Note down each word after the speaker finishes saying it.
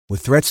With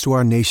threats to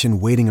our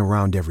nation waiting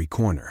around every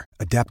corner,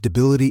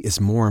 adaptability is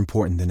more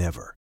important than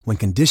ever. When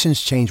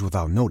conditions change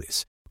without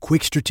notice,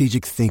 quick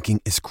strategic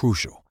thinking is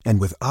crucial.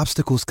 And with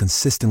obstacles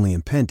consistently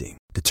impending,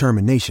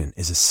 determination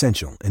is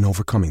essential in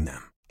overcoming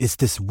them. It's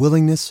this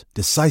willingness,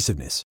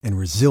 decisiveness, and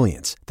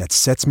resilience that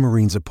sets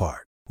Marines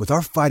apart. With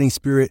our fighting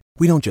spirit,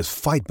 we don't just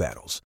fight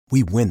battles,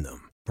 we win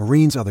them.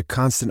 Marines are the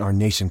constant our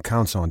nation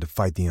counts on to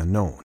fight the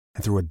unknown.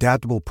 And through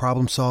adaptable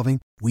problem solving,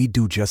 we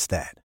do just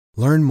that.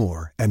 Learn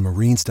more at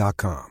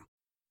marines.com.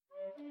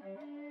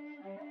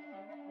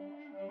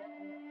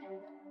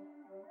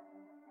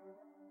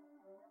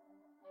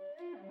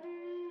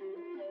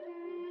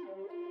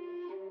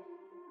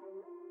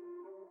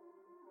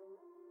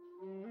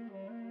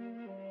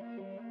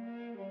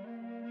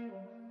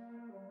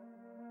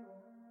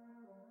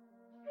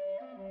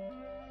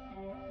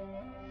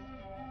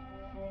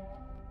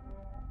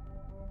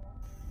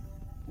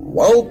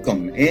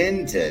 Welcome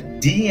into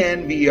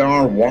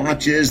DNVR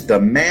Watches The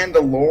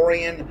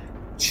Mandalorian,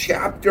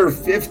 Chapter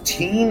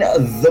 15,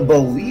 The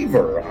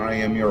Believer. I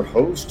am your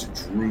host,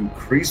 Drew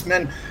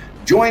Kreisman.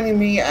 Joining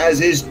me, as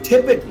is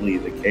typically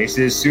the case,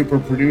 is super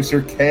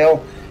producer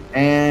Kale.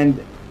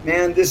 And,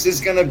 man, this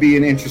is going to be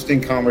an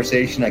interesting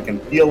conversation. I can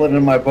feel it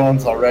in my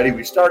bones already.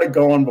 We started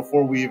going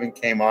before we even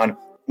came on,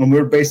 and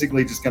we're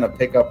basically just going to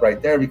pick up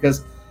right there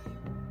because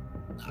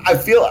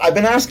I've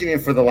been asking you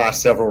for the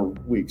last several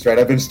weeks, right?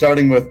 I've been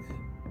starting with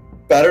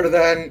better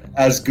than,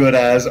 as good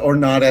as, or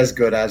not as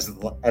good as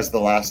the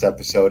last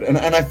episode. And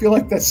I feel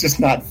like that's just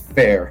not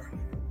fair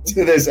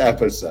to this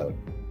episode.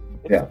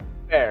 It's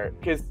fair,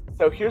 because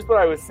so here's what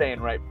I was saying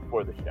right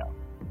before the show.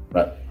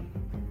 Right.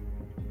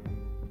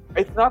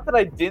 It's not that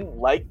I didn't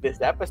like this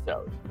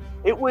episode.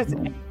 It was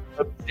an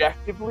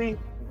objectively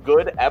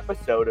good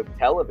episode of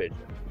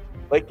television.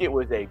 Like, it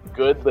was a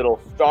good little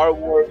Star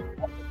Wars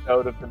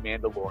episode of The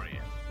Mandalorian.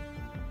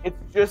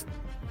 It's just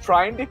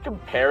trying to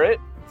compare it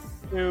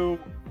to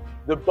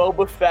the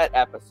Boba Fett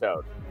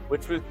episode,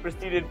 which was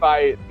preceded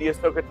by the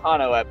Ahsoka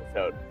Tano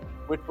episode,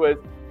 which was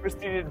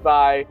preceded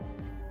by,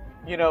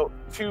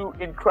 two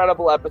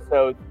incredible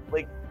episodes.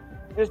 Like,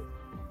 just,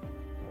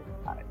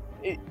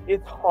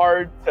 it's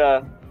hard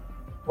to,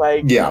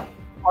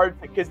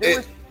 because it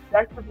was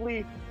effectively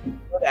a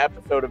good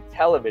episode of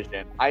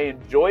television. I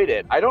enjoyed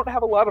it. I don't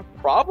have a lot of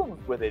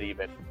problems with it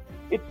even.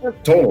 It's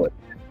just totally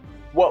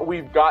what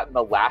we've gotten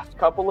the last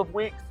couple of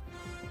weeks,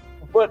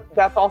 but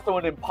that's also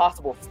an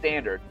impossible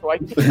standard. So I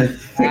can't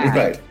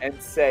right.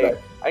 and say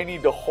I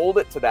need to hold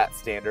it to that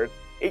standard.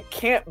 It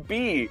can't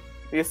be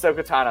the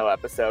Ahsoka Tano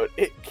episode.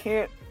 It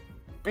can't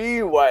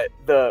be what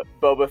the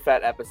Boba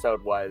Fett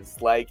episode was.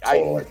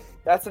 Totally.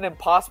 That's an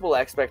impossible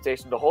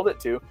expectation to hold it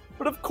to.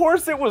 But of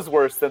course it was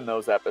worse than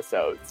those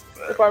episodes.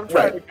 If I'm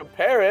trying to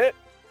compare it.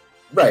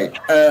 Right.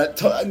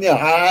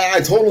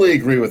 I totally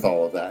agree with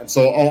all of that.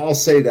 So I'll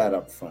say that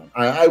up front.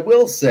 I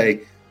will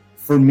say,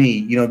 for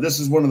me, this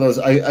is one of those,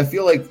 I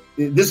feel like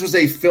this was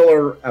a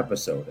filler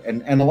episode.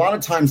 And a lot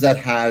of times that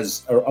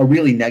has a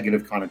really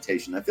negative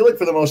connotation. I feel like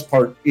for the most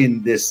part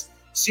in this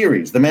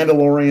series, The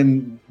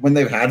Mandalorian, when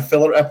they've had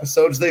filler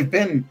episodes, they've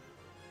been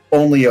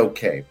only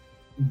okay.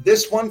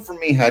 This one, for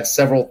me, had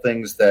several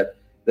things that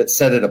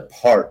set it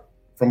apart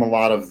from a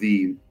lot of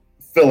the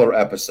filler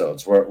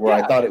episodes where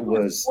I thought it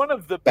was one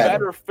of the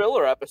better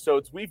filler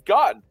episodes we've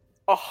gotten.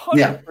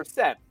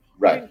 100%.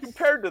 Right. I mean,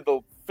 compared to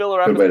the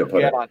filler episode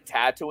we had on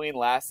Tatooine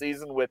last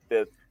season with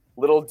the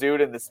little dude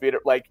in the speeder,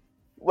 like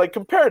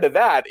compared to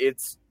that,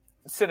 it's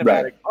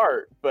cinematic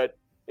art, but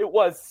it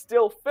was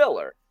still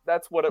filler.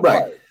 That's what it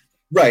was.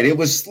 Right. It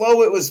was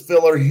slow. It was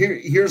filler.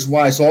 Here's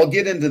why. So I'll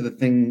get into the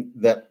thing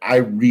that I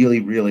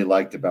really, really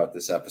liked about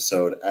this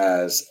episode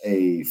as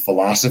a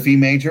philosophy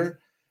major,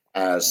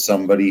 as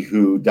somebody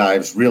who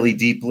dives really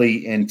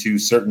deeply into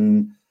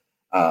certain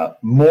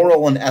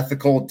moral and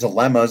ethical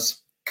dilemmas,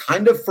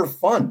 kind of for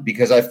fun,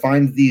 because I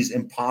find these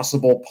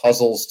impossible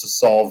puzzles to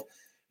solve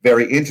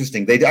very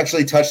interesting. They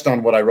actually touched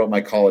on what I wrote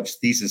my college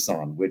thesis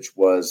on, which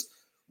was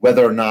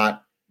whether or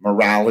not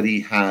morality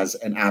has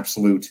an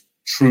absolute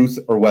truth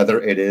or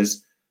whether it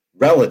is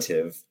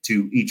relative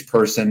to each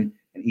person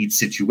and each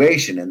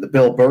situation. And the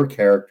Bill Burr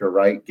character,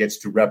 right, gets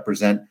to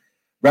represent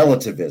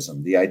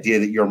relativism, the idea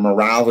that your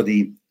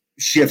morality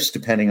shifts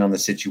depending on the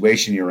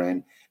situation you're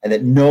in, and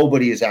that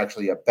nobody is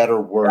actually a better,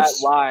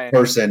 worse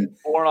person.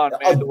 Born on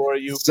Mandalore,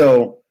 you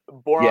on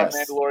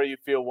Mandalore, you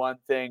feel one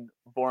thing.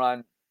 Born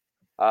on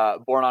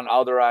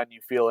Alderaan, you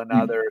feel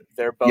another.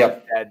 They're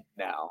both dead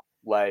now.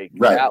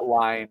 That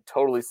line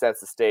totally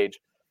sets the stage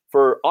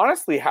for,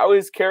 honestly, how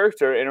his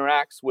character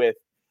interacts with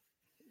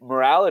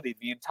morality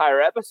the entire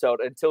episode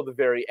until the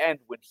very end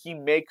when he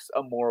makes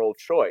a moral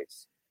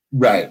choice.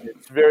 Right.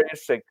 It's very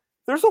interesting.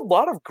 There's a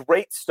lot of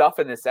great stuff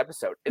in this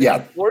episode. It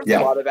explores a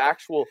lot of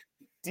actual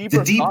deep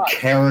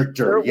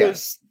character.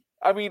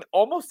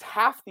 Almost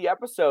half the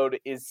episode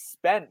is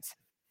spent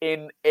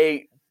in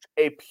a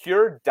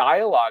pure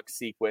dialogue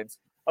sequence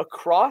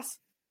across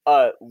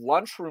a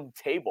lunchroom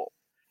table.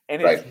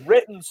 And it's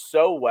written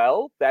so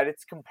well that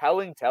it's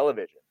compelling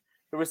television.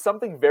 There was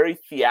something very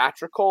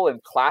theatrical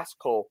and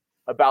classical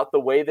about the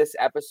way this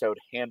episode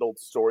handled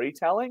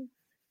storytelling,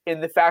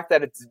 in the fact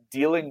that it's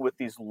dealing with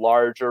these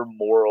larger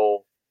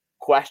moral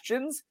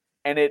questions,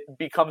 and it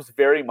becomes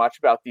very much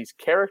about these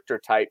character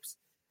types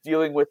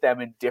dealing with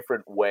them in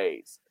different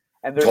ways.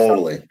 And there's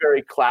something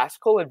very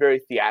classical and very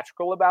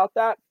theatrical about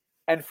that.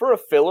 And for a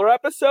filler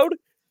episode,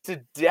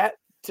 to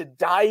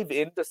dive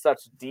into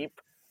such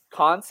deep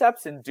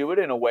concepts and do it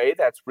in a way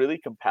that's really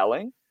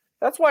compelling.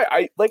 That's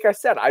why like I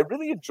said, I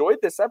really enjoyed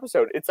this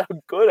episode. It's a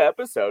good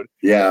episode.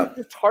 Yeah.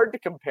 It's hard to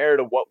compare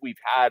to what we've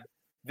had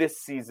this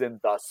season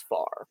thus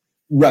far.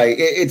 Right.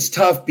 It's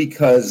tough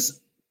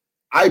because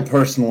I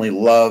personally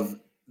love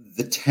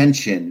the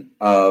tension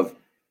of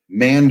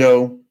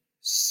Mando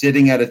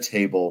sitting at a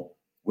table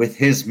with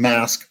his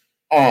mask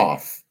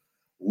off,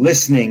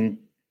 listening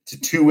to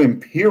two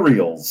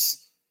Imperials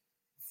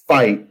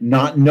fight,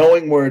 not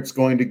knowing where it's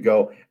going to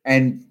go,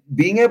 and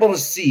being able to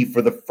see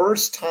for the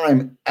first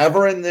time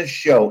ever in this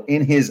show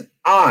in his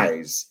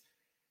eyes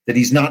that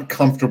he's not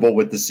comfortable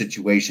with the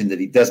situation, that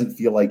he doesn't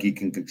feel like he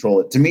can control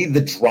it. To me,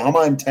 the drama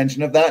and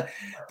tension of that,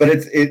 but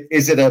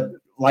is it a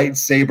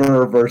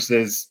lightsaber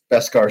versus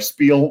Beskar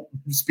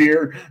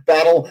spear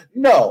battle?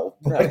 No,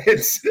 but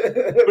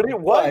it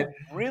was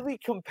really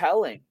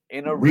compelling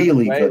in a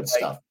really way. Good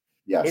stuff.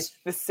 Yes. It's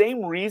the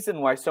same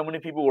reason why so many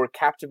people were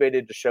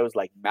captivated to shows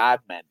like Mad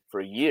Men for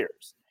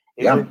years.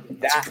 It's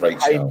a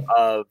great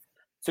show.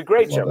 It's a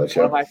great show. It's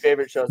one of my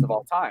favorite shows of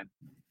all time.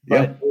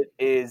 But it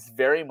is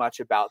very much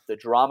about the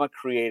drama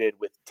created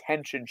with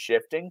tension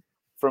shifting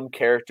from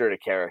character to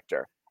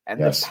character, and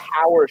the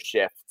power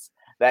shifts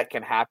that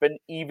can happen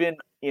even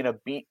in a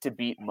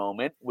beat-to-beat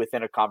moment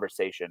within a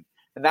conversation.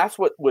 And that's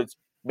what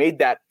made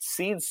that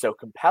scene so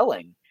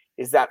compelling,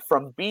 is that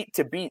from beat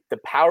to beat, the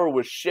power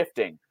was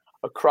shifting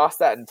across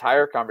that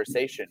entire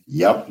conversation.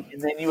 Yep.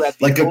 And then you had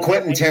like a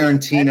Quentin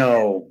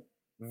Tarantino.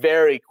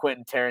 Very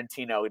Quentin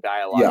Tarantino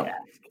dialogue.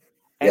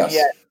 And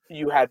yet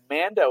you had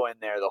Mando in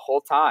there the whole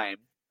time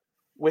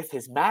with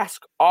his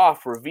mask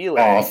off,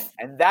 revealing.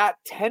 And that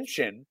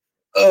tension,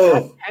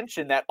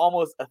 that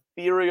almost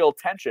ethereal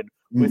tension,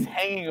 was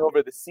hanging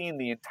over the scene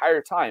the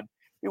entire time.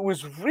 It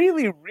was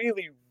really,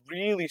 really,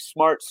 really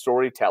smart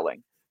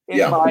storytelling,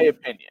 in my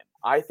opinion.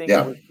 I think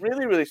it was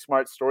really, really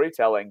smart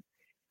storytelling.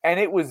 And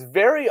it was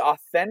very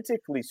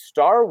authentically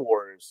Star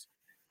Wars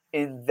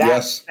in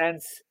that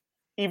sense,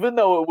 even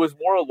though it was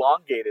more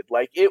elongated.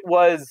 Like, it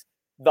was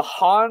the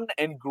Han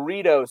and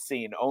Greedo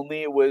scene,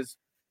 only it was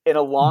an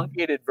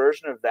elongated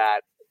version of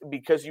that,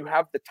 because you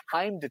have the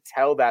time to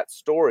tell that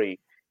story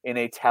in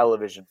a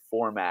television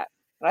format.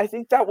 And I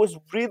think that was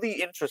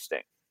really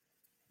interesting.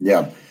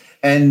 Yeah.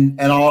 And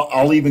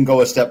I'll even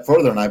go a step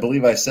further. And I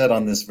believe I said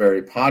on this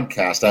very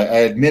podcast, I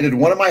admitted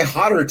one of my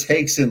hotter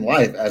takes in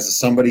life as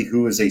somebody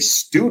who is a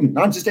student,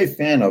 not just a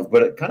fan of,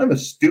 but kind of a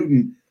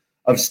student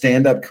of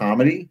stand-up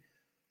comedy.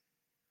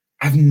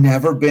 I've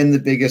never been the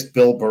biggest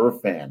Bill Burr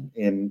fan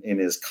in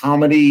his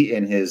comedy,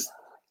 in his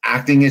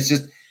acting.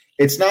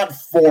 It's not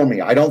for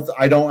me. I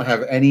don't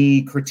have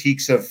any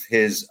critiques of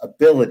his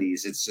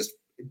abilities. It's just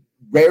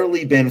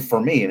rarely been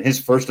for me. In his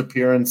first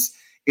appearance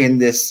in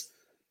this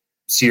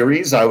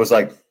series, I was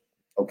like,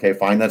 okay,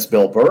 fine, that's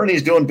Bill Burr, and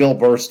he's doing Bill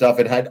Burr stuff.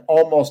 It had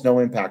almost no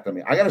impact on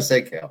me. I gotta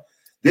say, Cale,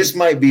 this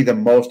might be the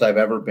most I've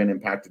ever been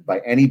impacted by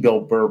any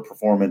Bill Burr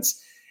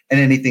performance and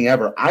anything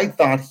ever. I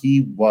thought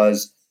he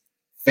was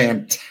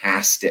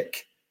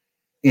fantastic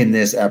in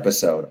this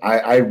episode.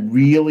 I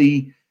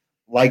really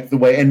like the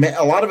way, and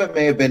a lot of it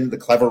may have been the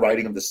clever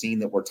writing of the scene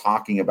that we're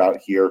talking about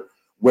here,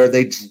 where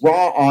they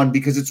draw on,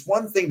 because it's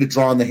one thing to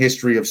draw on the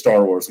history of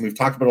Star Wars, and we've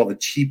talked about all the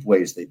cheap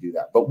ways they do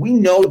that, but we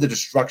know the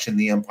destruction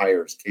the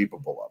Empire is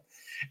capable of.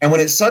 And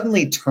when it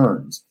suddenly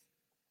turns,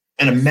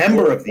 and a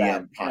member of the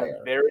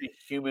Empire, very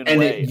human and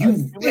way,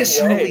 you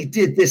viscerally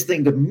did this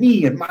thing to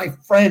me and my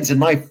friends and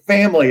my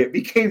family, it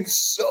became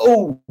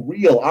so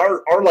real.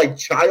 Our like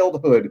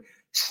childhood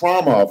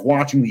trauma of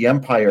watching the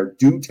Empire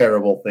do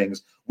terrible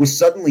things was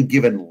suddenly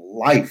given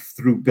life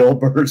through Bill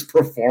Burr's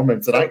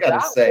performance. And I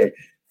got to say,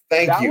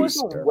 thank you. That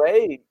was a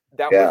way,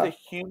 that was a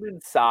human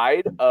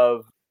side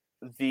of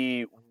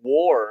the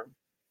war,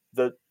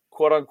 the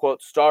quote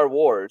unquote Star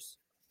Wars.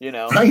 You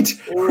know, it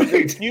was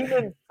the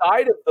human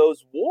side of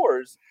those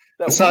wars.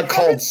 It's not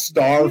called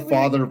Star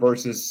Father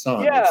versus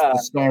Son. It's the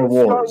Star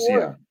Wars.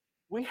 Yeah,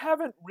 we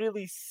haven't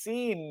really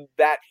seen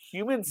that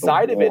human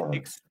side of it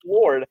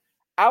explored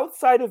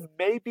outside of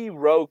maybe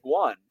Rogue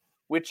One,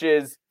 which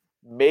is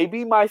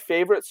maybe my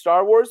favorite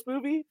Star Wars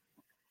movie,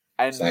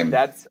 and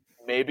that's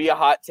maybe a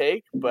hot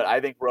take, but I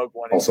think Rogue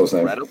One is also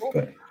incredible.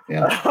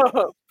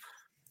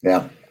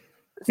 Yeah.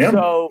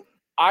 So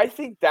I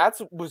think that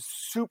was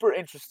super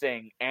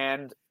interesting,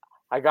 and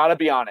I gotta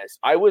be honest,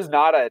 I was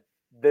not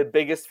the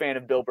biggest fan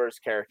of Bill Burr's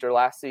character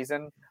last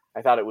season.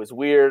 I thought it was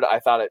weird. I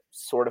thought it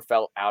sort of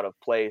felt out of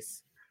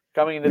place.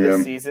 Coming into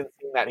this season,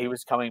 seeing that he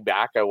was coming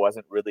back, I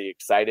wasn't really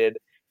excited.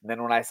 And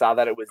then when I saw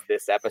that it was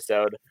this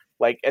episode,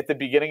 like at the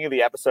beginning of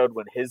the episode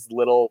when his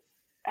little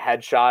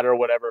headshot or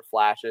whatever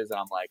flashes, and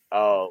I'm like,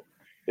 oh,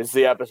 It's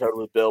the episode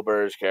with Bill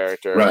Burr's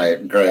character.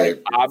 Right, great.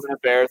 Like, I'm going to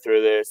bear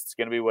through this. It's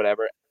going to be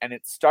whatever. And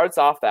it starts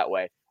off that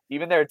way.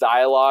 Even their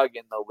dialogue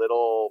in the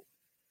little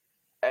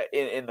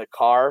in the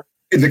car.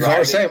 In the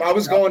car, same. I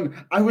was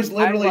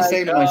literally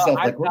saying to myself,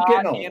 like, we're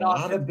getting a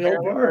lot of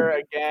Bill Burr.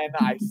 Again,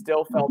 I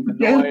still felt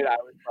annoyed. I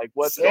was like,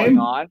 what's going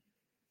on?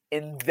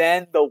 And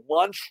then the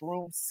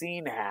lunchroom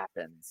scene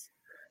happens.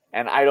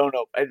 And I don't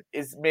know. It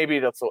was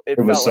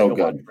so like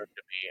good to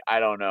me. I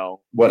don't know.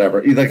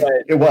 Whatever.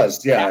 It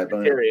was, yeah.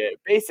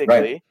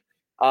 Basically,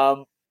 right.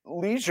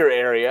 Leisure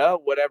area,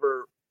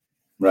 whatever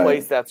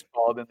place that's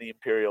called in the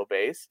Imperial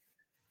base.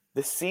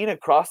 The scene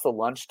across the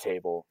lunch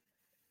table,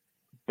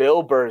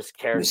 Bill Burr's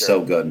character. It's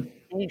so good.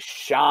 He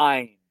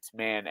shined,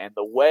 man. And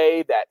the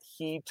way that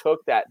he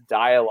took that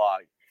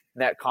dialogue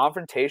in that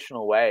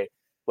confrontational way,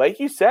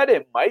 like you said,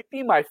 it might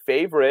be my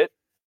favorite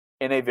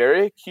in a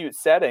very acute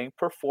setting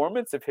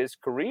performance of his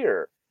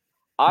career.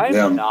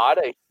 I'm not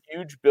a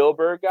huge Bill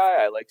Burr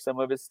guy. I like some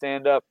of his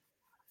stand-up,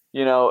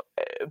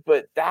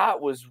 but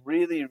that was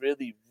really,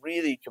 really,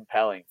 really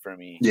compelling for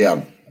me.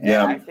 Yeah.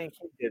 Yeah. And I think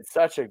he did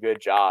such a good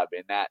job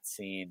in that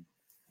scene.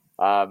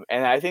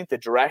 And I think the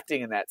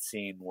directing in that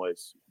scene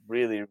was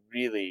really,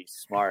 really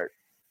smart.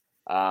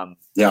 It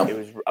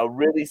was a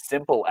really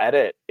simple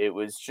edit. It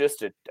was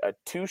just a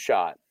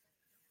two-shot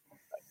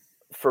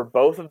for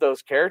both of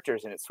those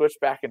characters, and it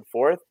switched back and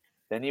forth.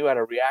 Then you had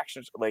a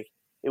reaction, like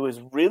it was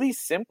really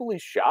simply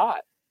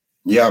shot.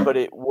 Yeah, but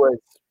it was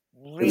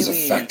really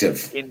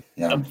effective.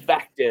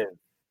 Effective.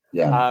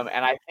 Yeah,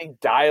 and I think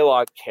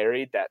dialogue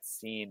carried that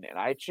scene, and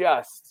it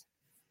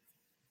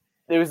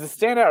was the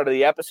standout of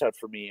the episode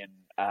for me.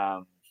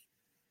 And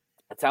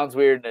it sounds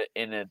weird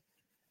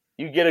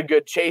you get a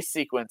good chase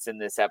sequence in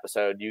this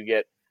episode. You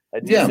get a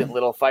decent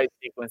little fight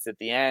sequence at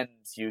the end.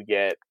 You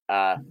get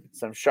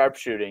some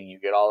sharpshooting. You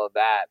get all of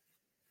that.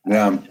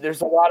 Yeah.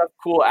 There's a lot of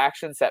cool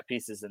action set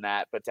pieces in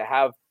that, but to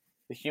have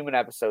the human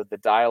episode, the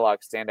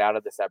dialogue stand out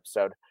of this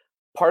episode,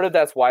 part of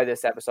that's why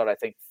this episode, I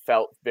think,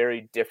 felt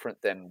very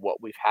different than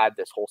what we've had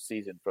this whole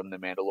season from The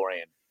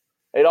Mandalorian.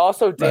 It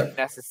also didn't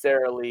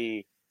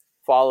necessarily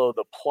follow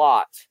the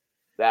plot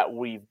that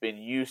we've been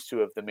used to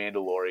of The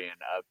Mandalorian,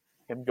 of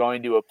him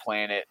going to a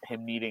planet,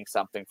 him needing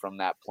something from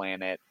that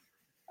planet,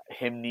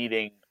 him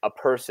meeting a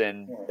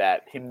person who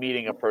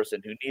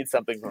needs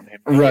something from him.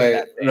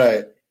 Right. And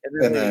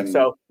then,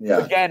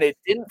 again, it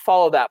didn't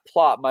follow that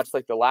plot much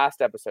like the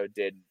last episode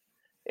did,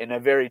 in a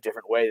very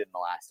different way than the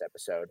last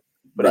episode.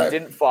 But it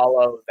didn't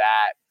follow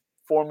that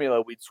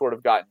formula we'd sort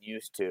of gotten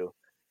used to.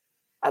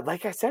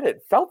 Like I said,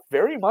 it felt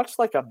very much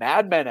like a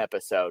Mad Men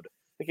episode.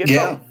 It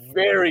felt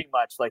very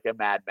much like a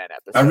Mad Men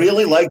episode. I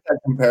really like that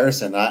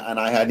comparison, and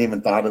I hadn't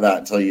even thought of that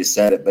until you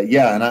said it. But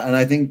yeah, and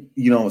I think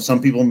some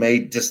people may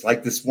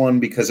dislike this one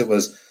because it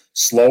was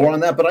slower on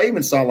that. But I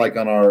even saw like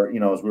on our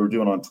as we were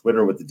doing on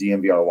Twitter with the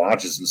DMVR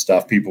watches and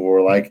stuff, people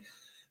were like,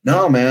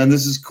 "No, man,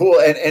 this is cool."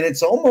 And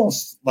it's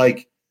almost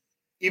like,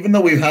 even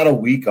though we've had a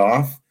week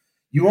off,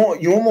 you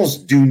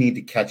almost do need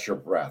to catch your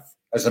breath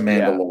as a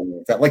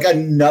Mandalorian fan. Like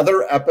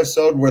another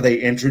episode where they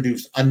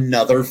introduced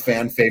another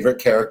fan favorite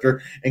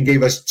character and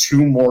gave us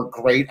two more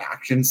great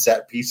action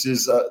set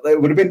pieces. It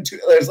would have been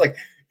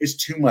it's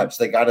too much.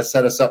 They got to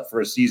set us up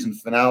for a season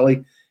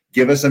finale.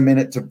 Give us a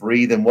minute to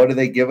breathe. And what do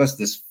they give us?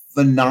 This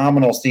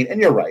phenomenal scene. And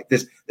you're right.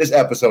 This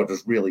episode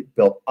was really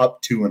built up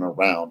to and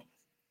around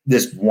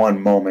this one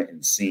moment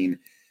and scene.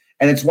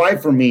 And it's why,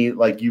 for me,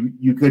 like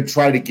you could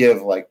try to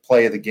give like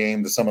play of the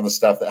game to some of the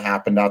stuff that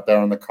happened out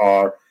there in the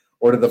car,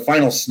 or to the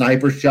final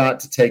sniper shot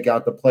to take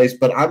out the place.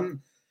 But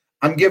I'm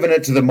giving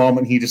it to the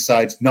moment he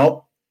decides,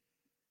 nope,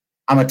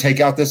 I'm going to take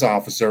out this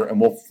officer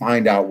and we'll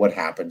find out what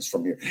happens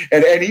from here.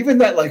 And even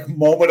that like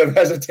moment of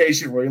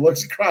hesitation where he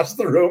looks across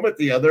the room at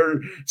the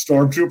other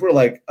stormtrooper,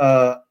 like,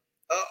 are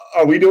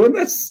we doing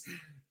this?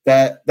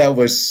 That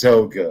was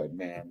so good,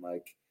 man.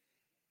 Like,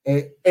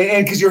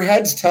 and because your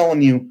head's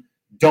telling you,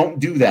 don't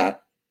do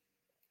that.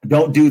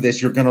 Don't do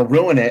this. You're going to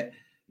ruin it.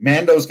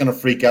 Mando's going to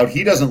freak out.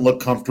 He doesn't look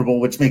comfortable,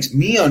 which makes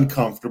me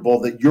uncomfortable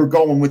that you're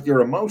going with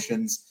your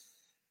emotions.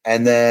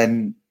 And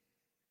then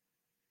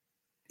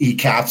he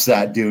caps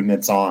that dude and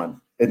it's on.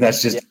 And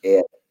that's just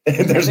it.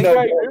 And there's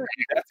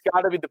that's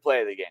got to be the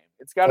play of the game.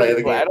 It's got to be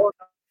the play. I don't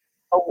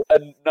know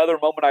another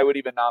moment I would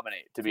even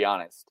nominate, to be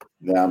honest.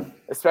 Yeah.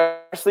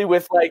 Especially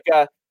with like,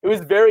 it was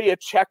very a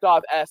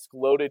Chekhov-esque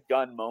loaded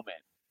gun moment,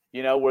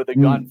 where the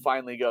gun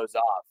finally goes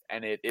off.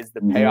 And it is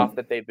the payoff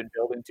that they've been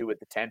building to with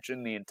the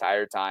tension the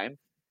entire time.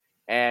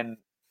 And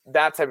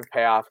that type of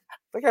payoff,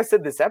 like I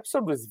said, this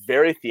episode was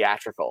very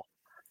theatrical.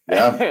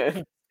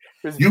 Yeah.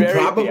 You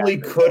probably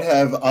could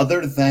have,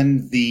 other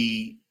than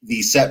the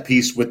set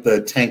piece with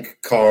the tank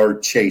car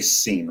chase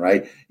scene,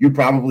 right? You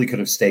probably could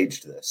have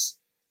staged this.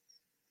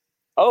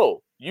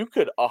 Oh, you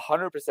could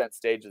 100%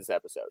 stage this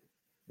episode.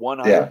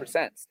 100%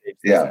 stage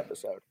this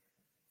episode.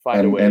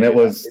 Find a way. And it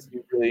was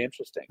really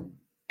interesting.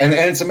 And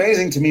it's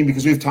amazing to me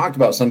because we've talked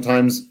about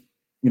sometimes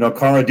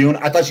Cara Dune.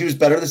 I thought she was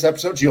better this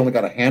episode. She only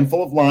got a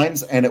handful of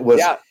lines, and it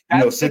was,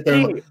 sit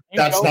there.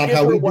 That's not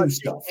how we do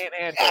stuff.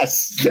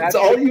 Yes, that's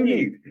all you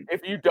need.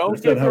 If you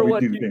don't give her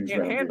what you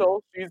can't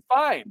handle, she's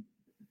fine.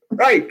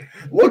 Right.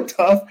 Look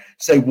tough.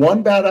 Say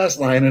one badass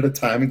line at a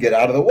time and get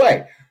out of the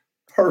way.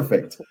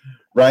 Perfect.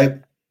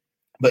 Right.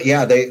 But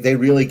yeah, they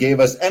really gave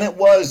us, and it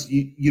was,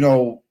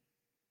 you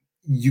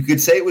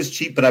could say it was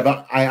cheap, but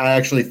I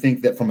actually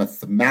think that from a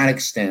thematic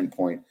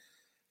standpoint,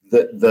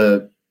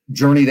 the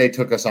journey they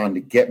took us on to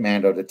get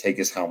Mando to take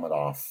his helmet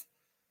off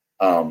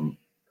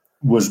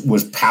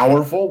was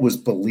powerful, was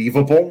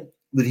believable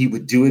that he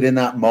would do it in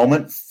that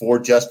moment for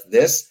just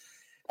this.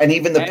 And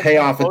even the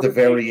payoff at the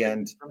very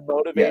end. The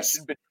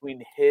motivation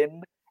between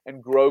him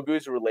and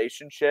Grogu's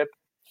relationship,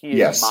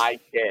 he is my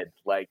kid,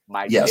 like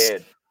my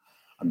kid.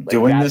 I'm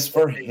doing this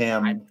for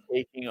him. I'm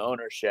taking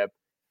ownership.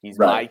 He's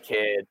my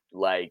kid.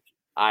 Like,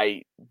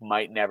 I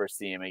might never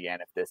see him again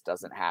if this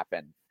doesn't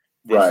happen.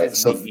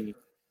 This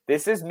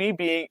is me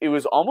being, it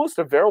was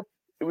honestly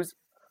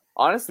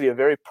a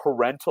very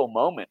parental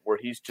moment where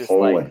he's just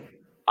like,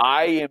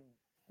 I am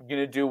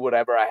going to do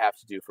whatever I have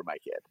to do for my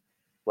kid.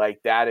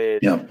 Like, that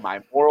is my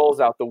morals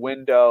out the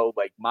window,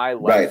 like my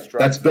life. Right.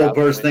 That's Bill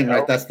Burr's thing,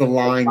 right? That's the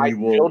line you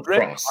will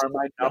cross. Are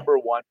my number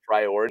one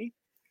priority,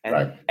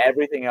 and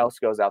everything else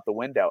goes out the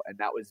window. And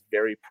that was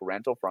very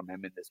parental from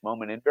him in this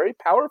moment, and very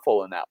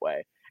powerful in that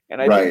way.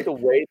 And I think the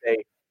way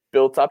they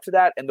built up to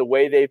that, and the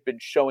way they've been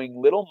showing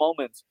little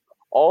moments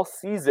all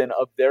season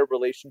of their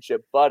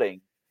relationship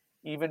budding,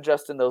 even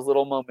just in those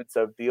little moments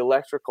of the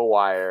electrical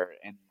wire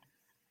and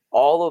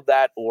all of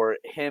that, or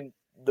him,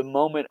 the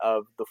moment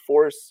of the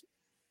Force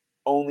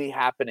only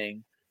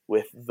happening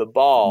with the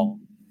ball,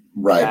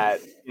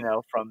 that,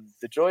 from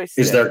the joystick.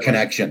 Is their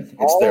connection.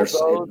 It's their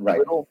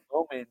little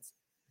moments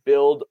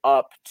build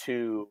up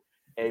to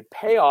a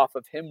payoff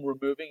of him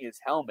removing his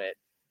helmet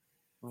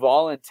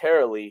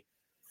voluntarily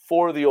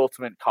for the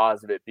ultimate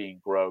cause of it being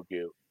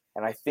Grogu.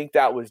 And I think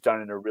that was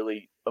done in a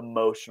really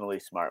emotionally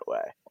smart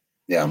way.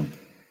 Yeah.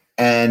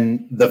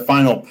 And the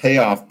final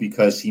payoff,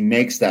 because he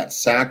makes that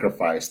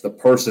sacrifice, the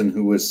person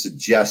who was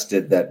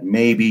suggested that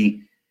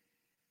maybe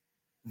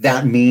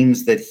that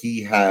means that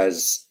he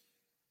has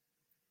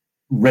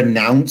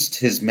renounced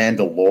his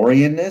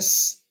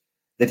Mandalorianness,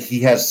 that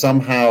he has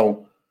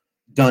somehow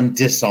done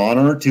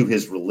dishonor to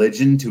his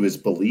religion, to his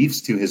beliefs,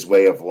 to his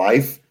way of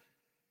life,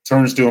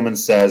 turns to him and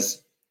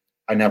says,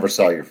 I never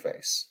saw your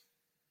face.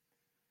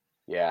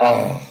 Yeah.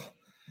 Oh,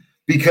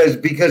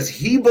 because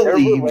he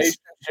believes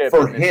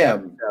for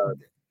him,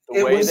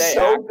 it was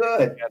so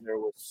good. Together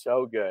was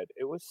so good.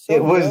 It was so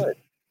good.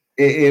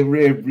 It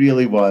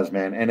really was,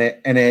 man.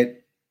 And it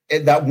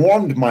that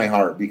warmed my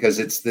heart, because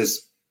it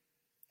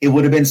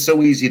would have been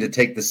so easy to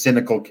take the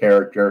cynical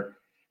character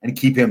and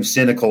keep him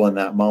cynical in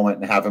that moment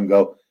and have him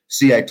go,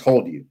 see, I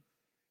told you,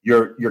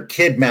 your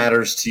kid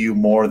matters to you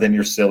more than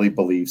your silly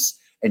beliefs,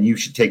 and you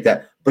should take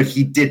that. But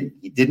he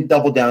didn't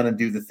double down and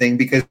do the thing,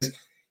 because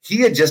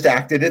he had just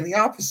acted in the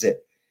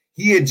opposite.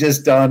 He had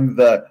just done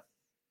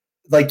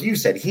like you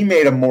said, he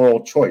made a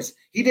moral choice.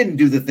 He didn't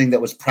do the thing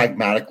that was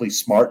pragmatically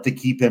smart to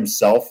keep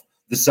himself,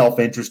 the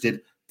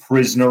self-interested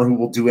prisoner who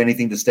will do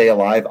anything to stay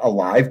alive.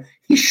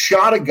 He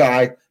shot a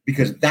guy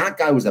because that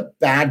guy was a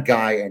bad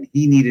guy and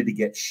he needed to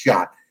get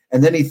shot.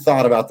 And then he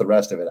thought about the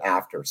rest of it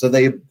after. So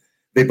they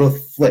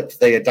both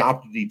flipped. They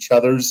adopted each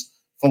other's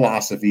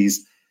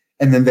philosophies,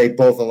 and then they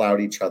both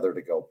allowed each other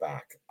to go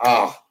back.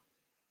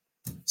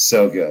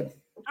 So good.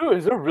 It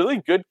was a really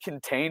good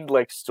contained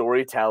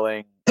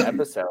storytelling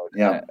episode.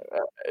 Yeah.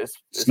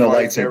 No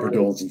lightsaber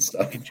duels and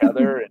stuff. Each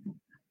other and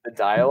the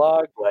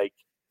dialogue.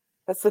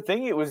 That's the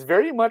thing. It was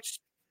very much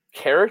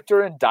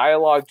character and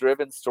dialogue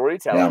driven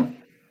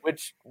storytelling,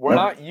 which we're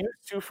not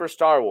used to for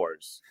Star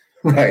Wars.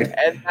 Right.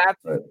 And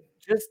that's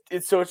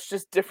it's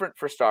just different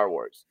for Star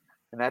Wars.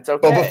 And that's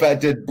okay. Boba Fett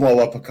did blow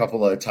up a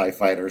couple of TIE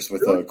fighters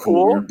with a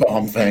cool weird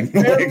bomb thing.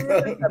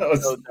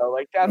 That's the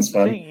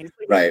thing. He's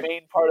the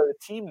main part of the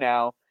team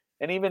now.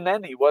 And even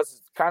then, he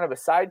was kind of a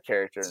side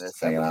character in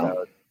this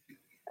episode.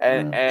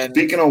 And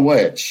speaking of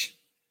which,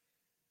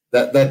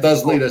 that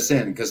does lead us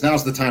in, because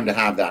now's the time to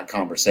have that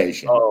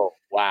conversation. Oh,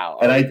 wow.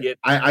 And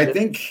I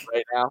think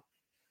right now,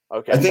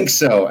 okay, I think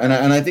so, and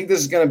I think this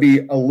is going to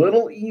be a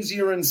little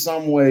easier in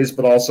some ways,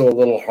 but also a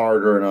little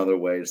harder in other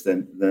ways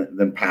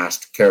than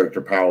past character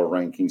power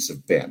rankings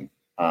have been.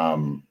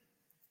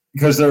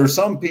 Because there are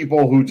some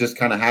people who just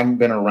kind of haven't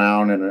been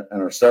around and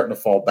are starting to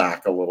fall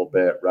back a little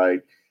bit, right?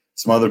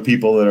 Some other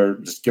people that are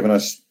just giving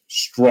us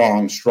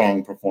strong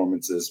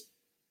performances.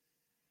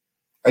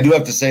 I do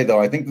have to say, though,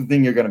 I think the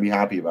thing you're going to be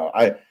happy about,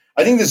 I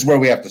think this is where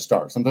we have to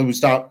start. Sometimes we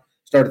start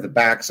at the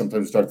back,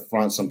 sometimes we start at the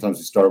front, sometimes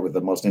we start with the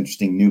most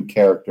interesting new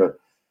character.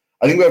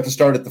 I think we have to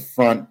start at the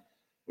front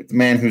with the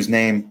man whose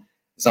name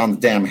is on the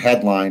damn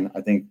headline.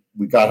 I think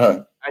we got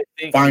to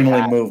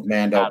finally move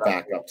Mando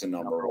back up to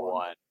number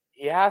one.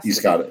 He's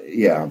got it.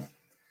 Yeah.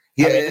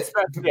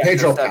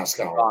 Pedro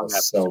Pascal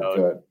was so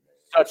good.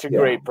 Such a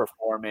great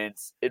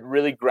performance. It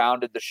really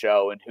grounded the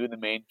show and who the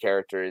main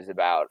character is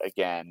about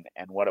again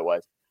and what it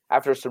was.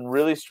 After some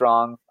really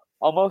strong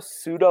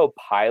almost pseudo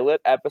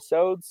pilot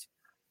episodes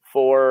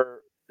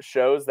for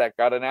shows that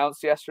got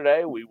announced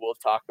yesterday. We will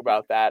talk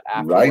about that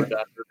after we're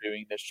done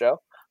reviewing this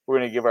show. We're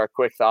going to give our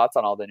quick thoughts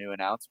on all the new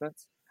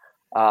announcements.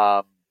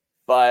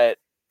 But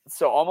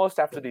so almost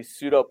after these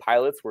pseudo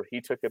pilots where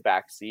he took a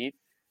back seat,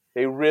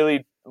 they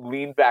really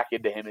leaned back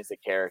into him as a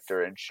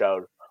character and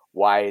showed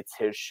why it's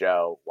his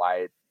show,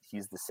 why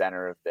he's the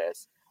center of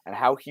this, and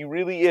how he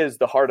really is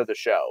the heart of the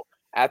show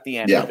at the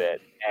end of it.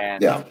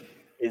 And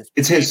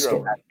it's his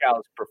story.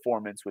 Pascal's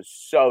performance was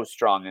so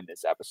strong in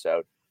this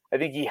episode. I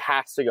think he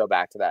has to go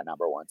back to that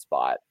number one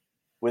spot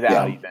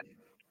without even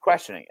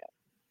questioning it.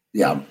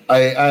 Yeah,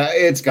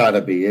 it's got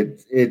to be.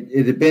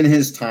 It had been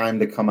his time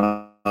to come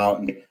out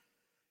and,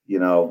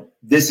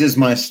 this is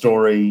my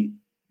story.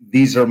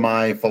 These are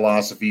my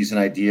philosophies and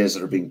ideas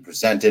that are being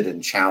presented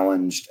and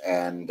challenged,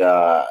 and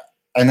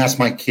that's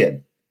my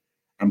kid.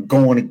 I'm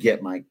going to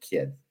get my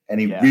kid. And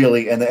he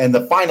really, and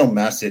the final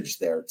message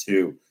there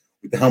too,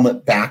 with the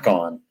helmet back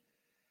on,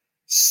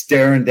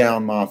 staring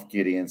down Moff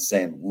Gideon,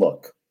 saying,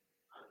 "Look,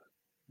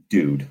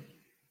 dude,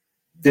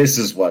 this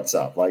is what's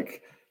up."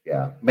 Like,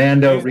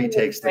 Mando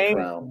retakes the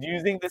crown.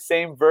 Using the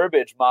same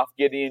verbiage Moff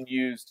Gideon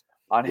used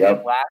on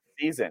him last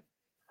season.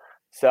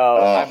 So,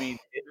 I mean,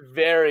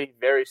 very,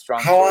 very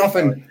strong. How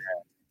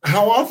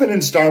often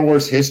in Star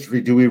Wars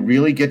history do we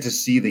really get to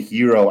see the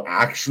hero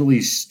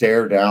actually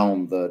stare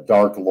down the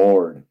Dark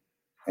Lord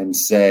and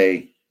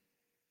say,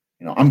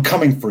 I'm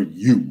coming for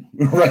you,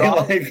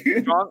 right?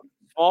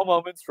 Small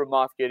moments from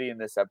Moff Gideon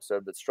this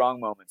episode, but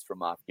strong moments from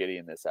Moff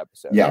Gideon this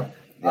episode.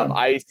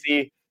 I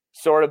see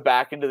sort of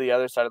back into the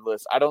other side of the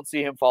list. I don't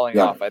see him falling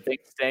off. I think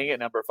staying at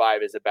number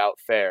 5 is about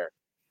fair.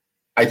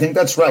 I think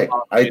that's right.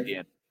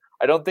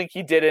 I don't think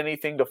he did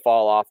anything to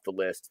fall off the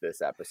list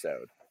this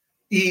episode.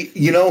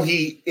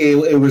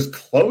 It was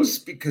close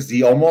because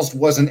he almost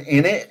wasn't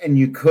in it, and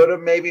you could have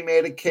maybe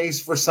made a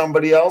case for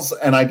somebody else.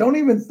 And I don't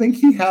even think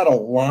he had a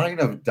line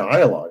of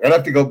dialogue. I'd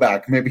have to go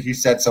back. Maybe he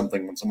said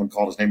something when someone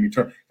called his name. He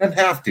didn't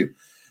have to.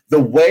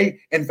 The way,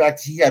 in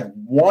fact, he had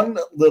one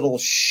little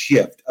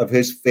shift of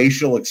his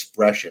facial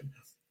expression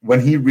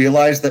when he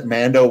realized that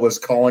Mando was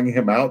calling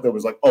him out. That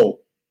was like, oh,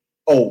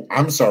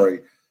 I'm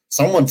sorry.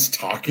 Someone's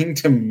talking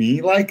to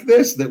me like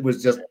this. That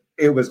was just,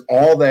 it was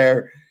all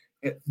there.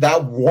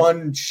 That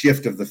one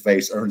shift of the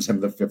face earns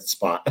him the 5th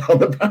spot on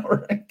the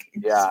power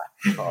rankings. Yeah.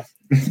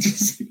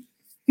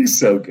 He's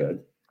so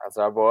good. That's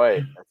our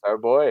boy.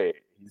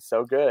 He's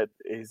so good.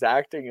 His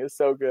acting is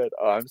so good.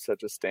 Oh, I'm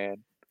such a stan.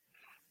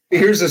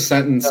 Here's a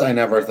sentence I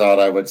never thought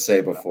I would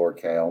say before,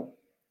 Kale.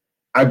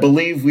 I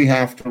believe we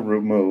have to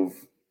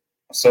remove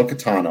Ahsoka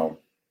Tano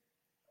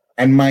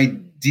and my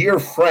dear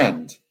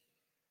friend,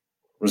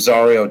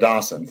 Rosario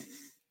Dawson,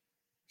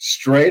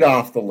 straight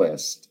off the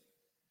list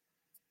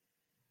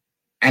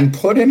and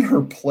put in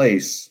her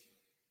place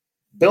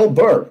Bill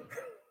Burr.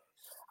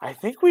 I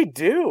think we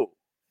do.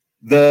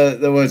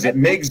 Was it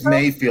Migs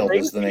Mayfield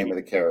is the name of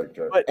the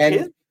character.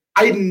 And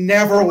I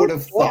never would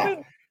have thought.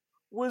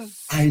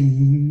 I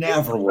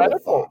never would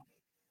have thought.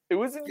 It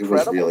was incredible. It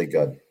was really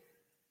good.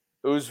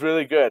 It was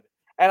really good.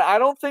 And I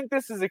don't think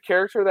this is a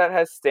character that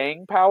has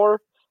staying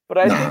power, but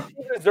I think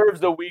he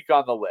deserves a week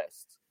on the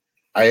list.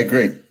 I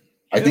agree.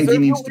 I think he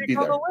needs to be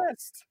there. On the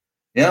list.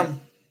 Yeah.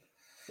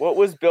 What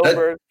was Bill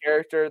Burr's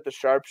character? The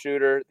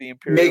sharpshooter, the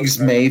Imperial. Migs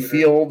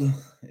Mayfield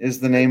is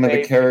the name of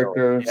the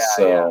character.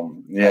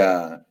 So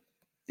So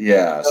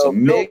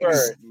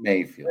Migs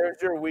Mayfield. There's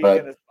your week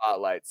in the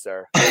spotlight,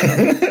 sir.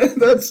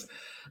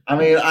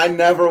 I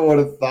never would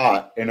have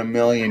thought in a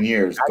million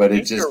years, but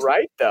it's just. You're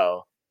right,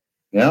 though.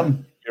 Yeah.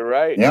 You're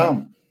right.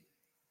 Yeah.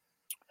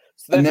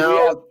 So then now,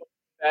 we have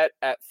that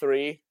at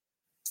 3.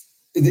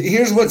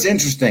 Here's what's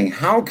interesting.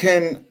 How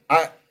can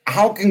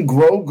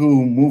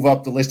Grogu move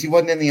up the list? He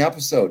wasn't in the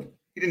episode.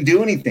 He didn't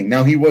do anything.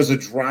 Now he was a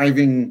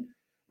driving,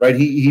 right?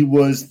 He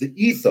was the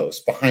ethos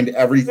behind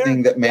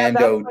everything that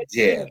Mando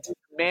did.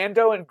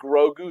 Mando and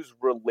Grogu's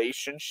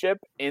relationship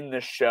in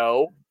the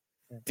show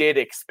did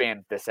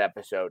expand this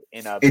episode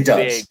in a big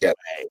way.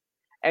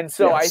 And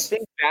so I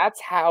think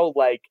that's how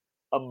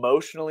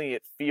emotionally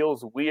it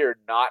feels weird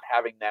not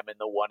having them in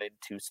the 1 and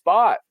 2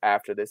 spot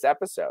after this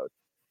episode.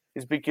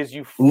 Is because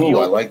you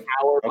feel the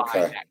power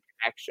behind that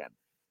connection.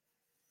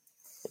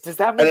 Does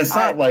that make sense? And it's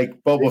not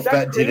like Boba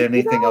Fett did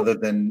anything other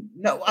than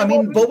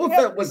Boba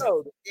Fett was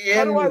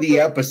in the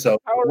episode.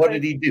 What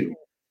did he do?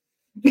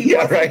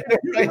 Yeah, right.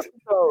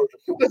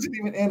 He wasn't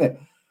even in it.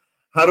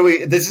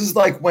 This is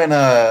like when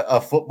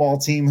a football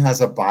team has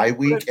a bye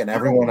week and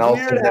everyone else.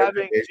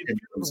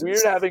 It's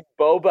weird having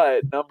Boba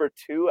at number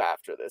 2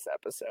 after this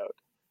episode.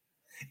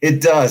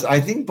 It does. I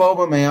think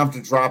Boba may have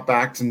to drop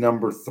back to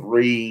number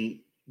 3.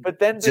 But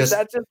then does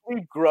that just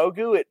leave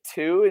Grogu at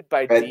 2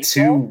 by default? At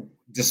 2,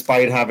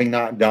 despite having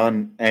not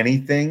done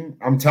anything?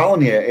 I'm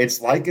telling you,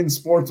 it's like in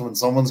sports when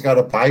someone's got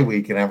a bye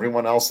week and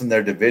everyone else in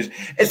their division.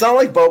 It's not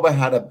like Boba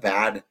had a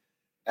bad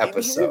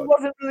episode. He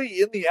wasn't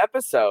really in the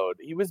episode.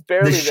 He was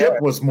barely the ship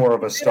there. was more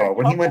of a star.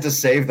 When he went to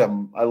save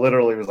them, I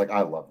literally was like,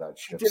 I love that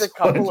ship. He did a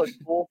couple of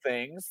cool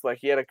things. Like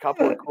he had a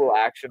couple of cool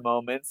action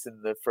moments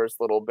in the first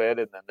little bit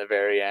and then the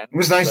very end. It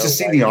was nice to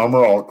see the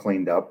armor all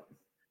cleaned up.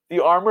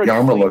 The armor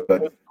looked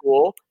good. Was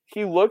cool.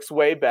 He looks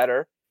way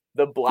better.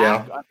 The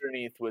black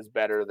underneath was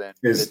better than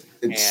the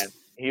tan.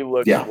 He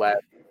looked less.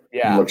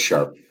 Yeah. He looks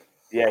sharp.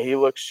 Yeah, he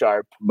looks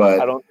sharp. But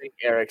I don't think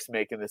Eric's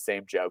making the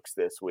same jokes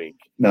this week.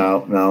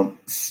 No.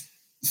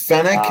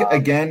 Fennec,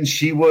 again,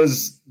 she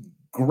was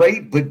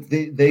great, but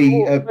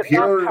they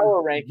appear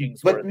power rankings.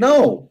 But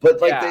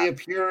they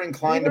appear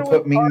inclined to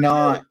put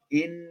Ming-Na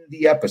in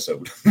the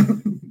episode.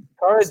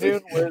 Cara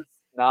Dune was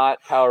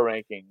not power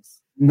rankings.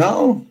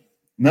 No.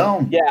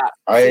 Yeah.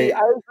 I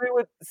agree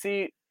with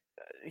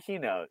he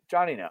knows.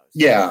 Johnny knows.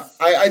 Yeah.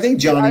 I think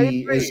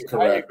Johnny is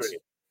correct.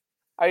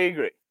 I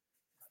agree.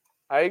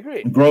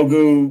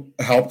 Grogu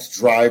helped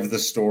drive the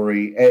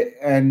story,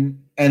 and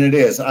it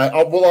is.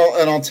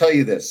 I'll tell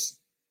you this,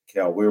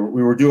 Kel. We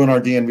were doing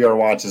our DNVR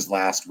watches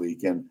last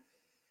week, and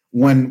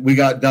when we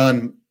got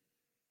done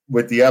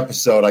with the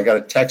episode, I got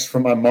a text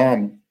from my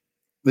mom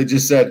that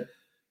just said,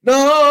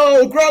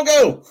 "No,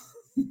 Grogu!"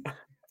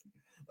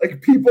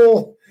 Like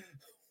people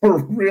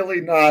were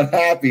really not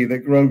happy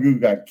that Grogu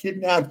got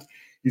kidnapped.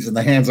 He's in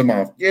the hands of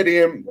Moff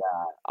Gideon.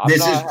 Yeah,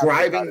 this is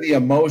driving the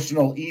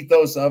emotional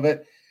ethos of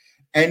it.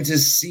 And to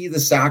see the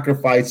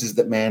sacrifices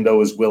that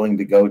Mando is willing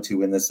to go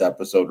to in this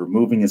episode,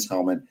 removing his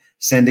helmet,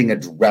 sending a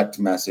direct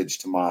message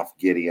to Moff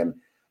Gideon,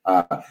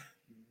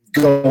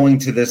 going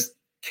to this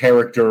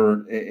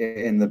character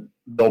in the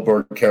Bill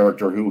Burr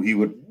character who he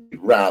would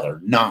rather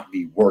not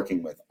be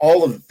working with,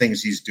 all of the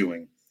things he's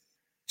doing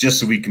just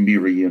so we can be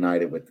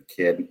reunited with the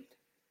kid.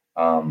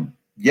 I'm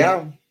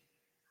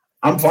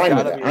fine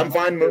with it. I'm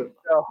fine with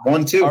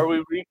 1, 2. Are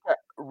we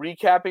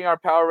recapping our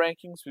power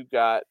rankings? We've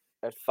got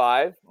at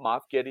 5,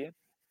 Moff Gideon.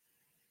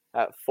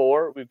 At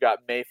 4, we've got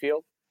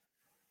Mayfield.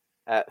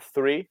 At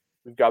 3,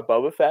 we've got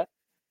Boba Fett.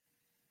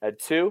 At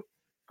 2,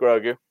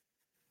 Grogu.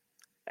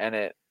 And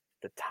at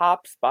the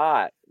top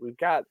spot, we've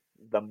got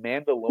the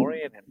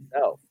Mandalorian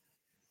himself.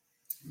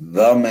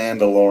 The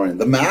Mandalorian.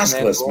 The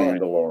maskless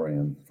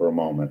Mandalorian for a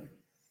moment.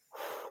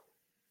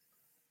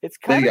 It's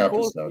kind of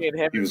cool seeing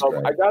him and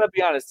Boba. I gotta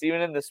be honest,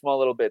 even in the small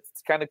little bits,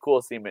 it's kind of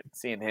cool seeing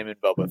him and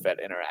Boba Fett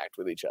interact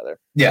with each other.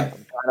 Yeah. I'm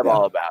kind of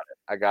all about it.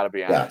 I gotta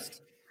be honest.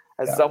 Yeah.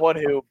 As someone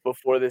who,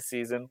 before this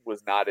season,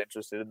 was not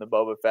interested in the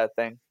Boba Fett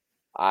thing,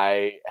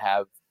 I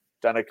have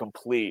done a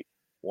complete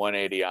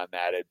 180 on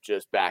that. It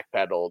just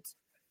backpedaled,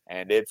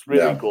 and it's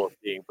really cool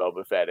seeing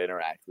Boba Fett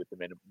interact with the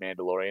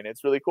Mandalorian.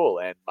 It's really cool,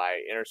 and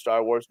my inner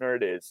Star Wars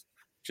nerd is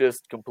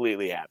just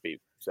completely happy.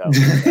 So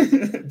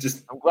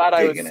I'm glad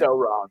I was so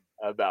wrong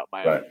about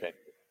my own opinion.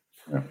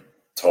 Yeah,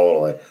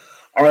 totally.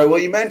 All right, well,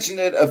 you mentioned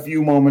it a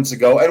few moments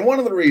ago, and one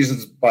of the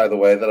reasons, by the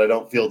way, that I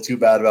don't feel too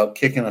bad about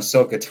kicking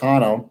Ahsoka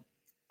Tano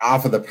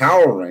off of the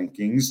power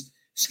rankings,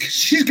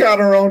 she's got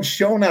her own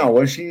show now.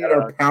 What she need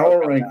our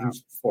power rankings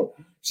for?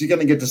 She's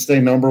going to get to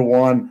stay number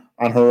 1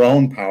 on her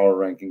own power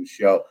rankings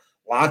show.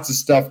 Lots of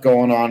stuff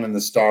going on in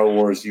the Star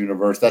Wars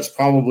universe. That's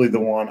probably the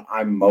one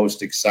I'm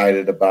most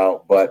excited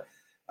about. But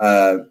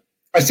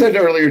I said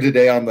earlier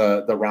today on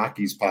the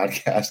Rockies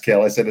podcast,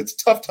 Kel, I said it's a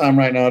tough time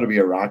right now to be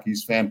a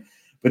Rockies fan,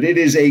 but it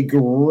is a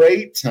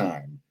great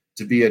time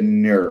to be a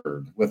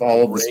nerd with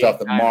all of the stuff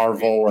that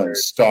Marvel and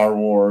Star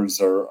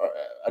Wars are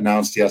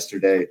announced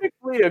yesterday.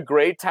 Typically a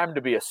great time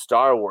to be a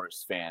Star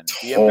Wars fan.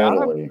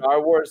 Totally.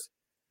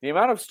 The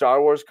amount of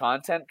Star Wars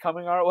content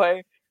coming our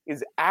way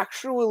is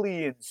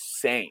actually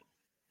insane.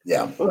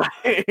 Yeah.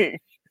 They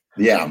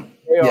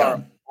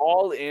are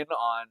all in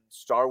on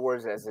Star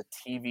Wars as a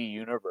TV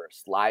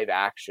universe, live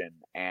action,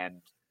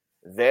 and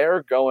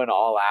they're going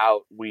all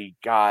out. We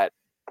got,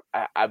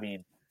 I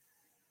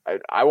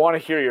want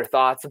to hear your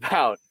thoughts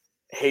about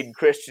Hayden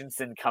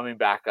Christensen coming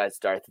back as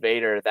Darth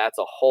Vader. That's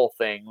a whole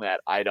thing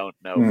that I don't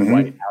know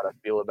quite how to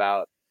feel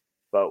about.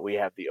 But we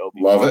have the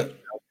Obi-Wan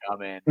show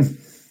coming.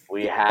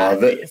 We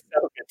have the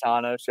Ahsoka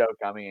Tano show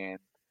coming in.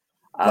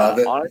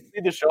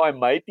 Honestly, the show I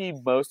might be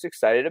most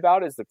excited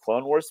about is the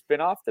Clone Wars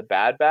spinoff, The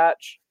Bad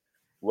Batch.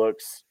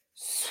 Looks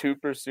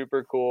super,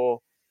 super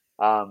cool.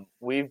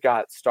 We've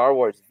got Star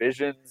Wars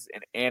Visions,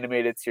 an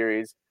animated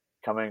series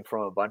coming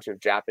from a bunch of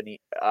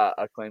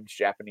acclaimed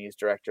Japanese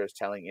directors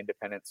telling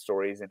independent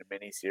stories in a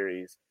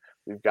mini-series.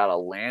 We've got a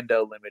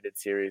Lando limited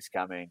series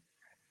coming.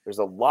 There's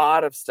a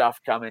lot of stuff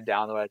coming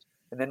down the way.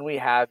 And then we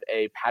have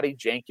a Patty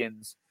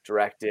Jenkins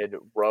directed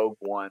Rogue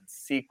One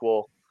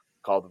sequel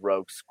called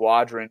Rogue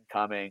Squadron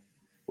coming,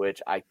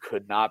 which I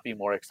could not be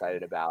more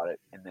excited about it.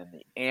 And then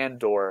the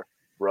Andor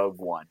Rogue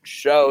One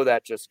show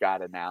that just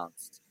got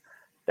announced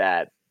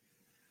that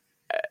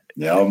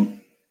the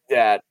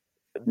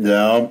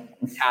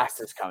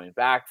cast is coming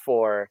back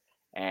for,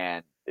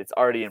 and it's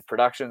already in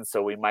production,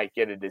 so we might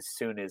get it as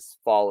soon as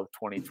fall of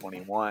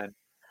 2021.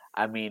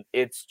 I mean,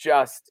 it's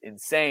just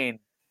insane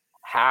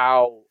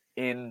how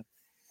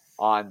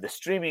on the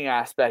streaming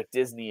aspect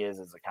Disney is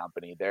as a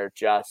company. They're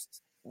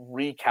just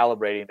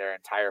recalibrating their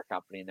entire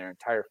company and their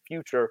entire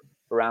future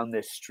around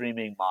this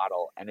streaming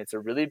model. And it's a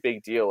really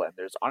big deal. And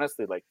there's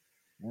honestly like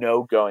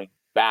no going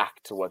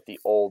back to what the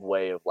old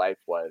way of life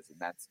was. And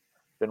that's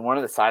been one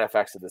of the side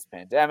effects of this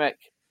pandemic.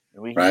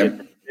 And we can get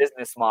the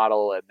business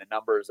model and the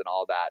numbers and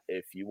all that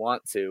if you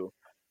want to.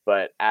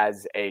 But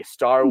as a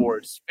Star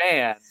Wars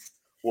fan,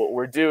 what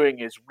we're doing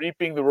is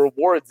reaping the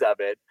rewards of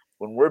it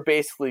when we're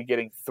basically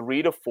getting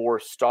 3 to 4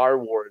 Star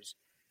Wars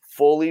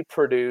fully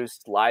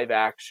produced live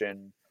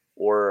action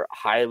or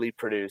highly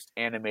produced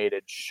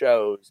animated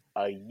shows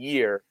a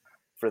year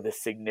for the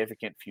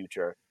significant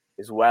future,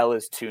 as well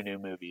as 2 new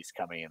movies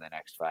coming in the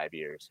next 5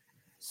 years.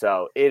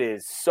 So it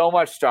is so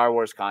much Star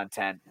Wars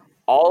content.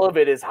 All of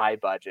it is high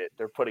budget.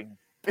 They're putting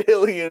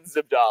billions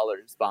of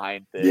dollars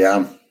behind this.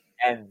 Yeah.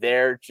 And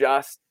they're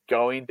just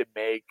going to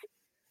make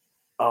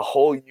a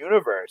whole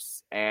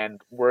universe.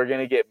 And we're going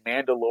to get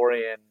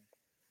Mandalorian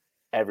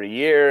every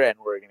year. And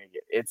we're going to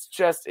get,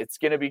 it's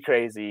going to be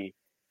crazy.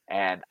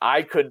 And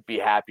I couldn't be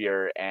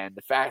happier. And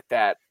the fact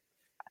that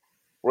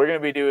we're going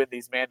to be doing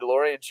these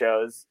Mandalorian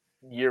shows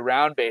year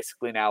round,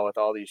 basically now with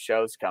all these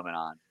shows coming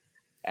on.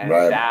 And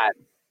that,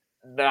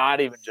 not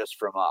even just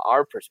from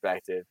our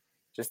perspective,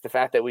 just the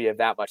fact that we have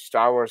that much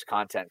Star Wars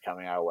content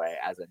coming our way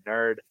as a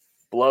nerd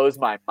blows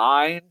my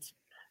mind.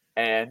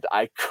 And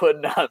I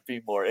could not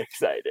be more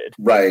excited.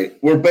 Right.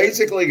 We're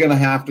basically going to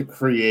have to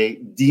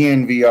create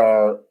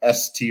DNVR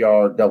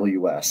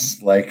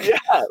STRWS. Like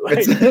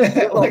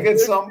at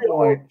some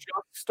point.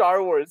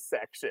 Star Wars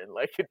section.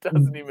 Like it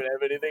doesn't even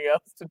have anything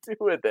else to do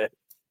with it.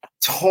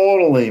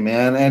 Totally,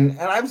 man. And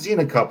I've seen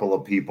a couple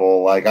of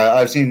people, like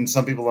I've seen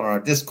some people on our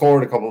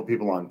Discord, a couple of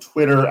people on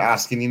Twitter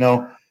asking,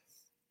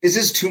 is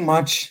this too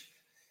much?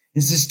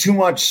 Is this too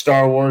much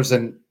Star Wars?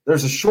 And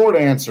there's a short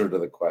answer to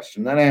the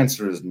question. That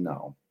answer is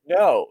no.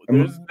 No,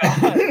 there's not.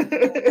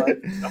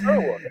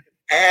 Star Wars.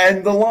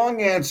 And the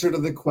long answer to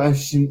the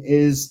question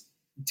is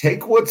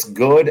take what's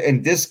good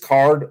and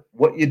discard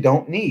what you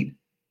don't need.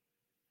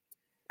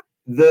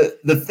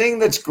 The thing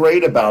that's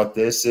great about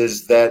this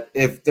is that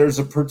if there's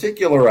a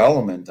particular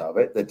element of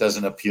it that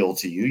doesn't appeal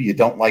to you, you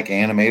don't like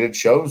animated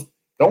shows,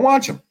 don't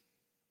watch them.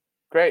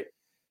 Great.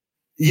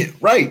 Yeah,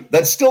 right.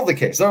 That's still the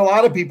case. There are a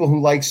lot of people who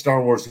like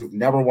Star Wars who've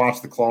never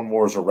watched the Clone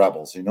Wars or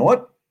Rebels. You know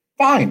what?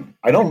 Fine.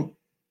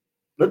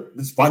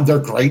 It's fun. They're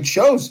great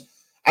shows.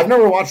 I've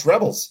never watched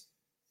Rebels.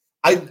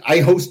 I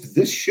host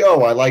this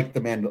show. I like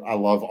I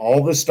love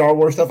all the Star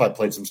Wars stuff. I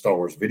played some Star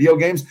Wars video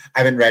games. I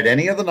haven't read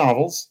any of the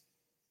novels.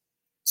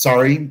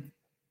 Sorry,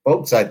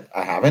 folks, I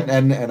haven't.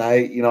 And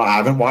I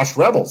haven't watched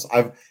Rebels.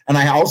 I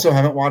also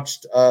haven't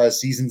watched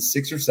season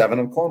 6 or 7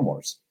 of Clone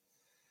Wars.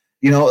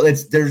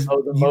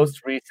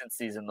 Most recent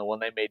season, the one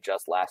they made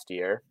just last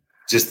year.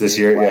 Just this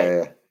year?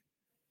 Yeah.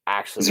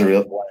 Actually, is it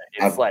real?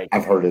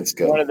 I've heard it's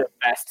good. One of the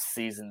best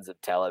seasons of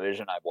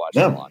television I've watched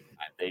in a long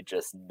time. They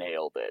just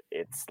nailed it.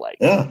 It's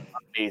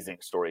amazing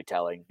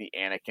storytelling. The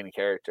Anakin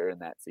character in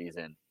that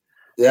season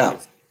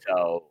is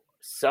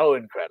so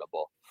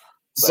incredible.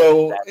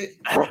 So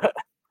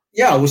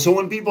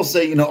when people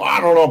say, I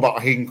don't know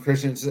about Hayden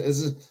Christensen,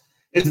 is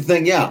the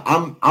thing. Yeah,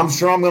 I'm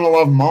sure I'm gonna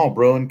love them all,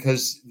 bro. And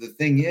because the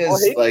thing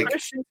is, Hayden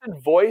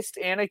Christensen voiced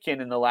Anakin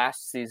in the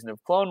last season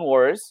of Clone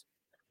Wars.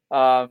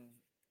 And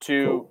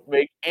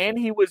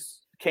he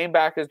came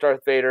back as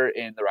Darth Vader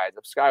in The Rise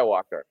of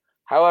Skywalker.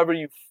 However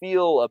you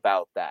feel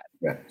about that.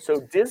 Yeah.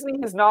 So Disney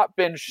has not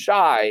been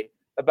shy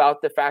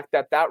about the fact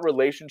that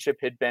relationship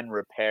had been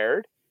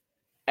repaired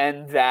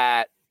and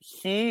that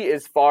he,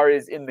 as far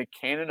as in the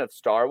canon of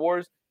Star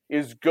Wars,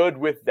 is good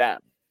with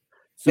them.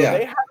 So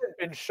they haven't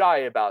been shy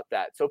about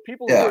that. So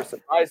people who are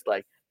surprised,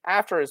 like,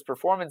 after his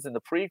performance in the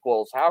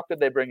prequels, how could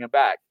they bring him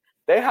back?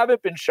 They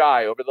haven't been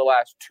shy over the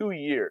last 2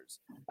 years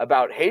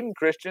about Hayden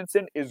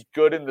Christensen is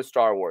good in the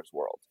Star Wars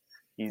world.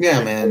 He's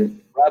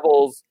in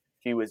Rebels.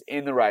 He was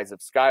in The Rise of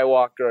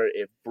Skywalker,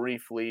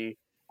 briefly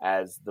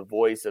as the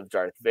voice of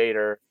Darth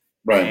Vader.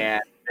 Right.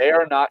 And they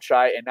are not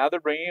shy. And now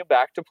they're bringing him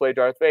back to play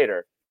Darth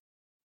Vader.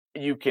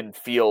 You can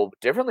feel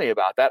differently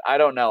about that. I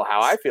don't know how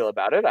I feel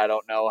about it. I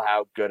don't know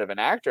how good of an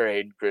actor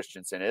Hayden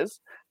Christensen is.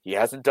 He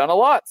hasn't done a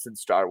lot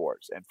since Star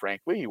Wars. And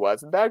frankly, he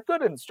wasn't that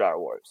good in Star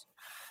Wars.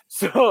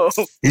 So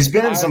he's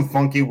been in some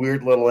funky,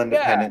 weird little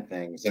independent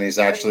things, and he's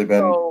actually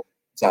been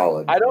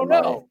solid. I don't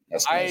know.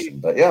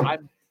 But yeah,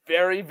 I'm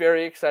very,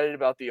 very excited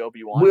about the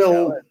Obi-Wan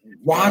show.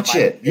 Watch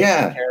it.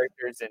 Yeah,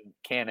 characters in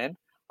canon.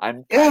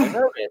 I'm kind of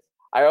nervous.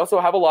 I also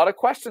have a lot of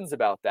questions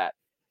about that.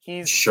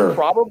 He's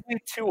probably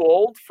too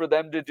old for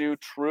them to do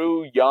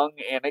true young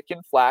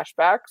Anakin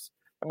flashbacks.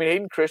 I mean,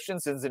 Hayden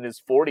Christensen's in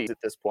his 40s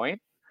at this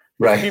point.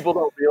 Right. People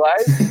don't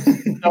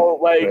realize. So,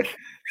 like,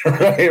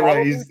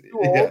 right. He's too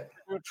old to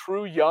do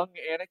true young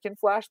Anakin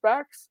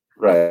flashbacks.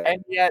 Right.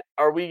 And yet,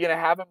 are we going to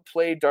have him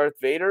play Darth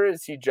Vader?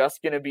 Is he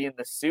just going to be in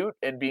the suit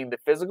and being the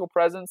physical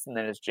presence? And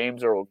then is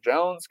James Earl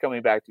Jones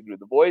coming back to do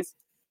the voice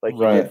like he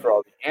did for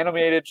all the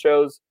animated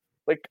shows?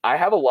 Like, I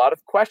have a lot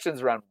of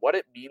questions around what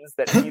it means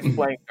that he's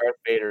playing Darth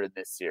Vader in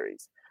this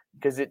series.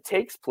 Because it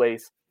takes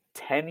place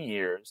 10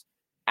 years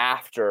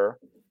after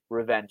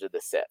Revenge of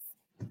the Sith.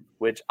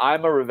 which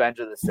I'm a Revenge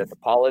of the Sith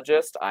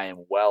apologist. I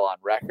am well on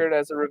record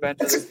as a Revenge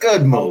of the Sith. It's a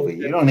good movie.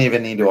 You don't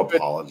even need to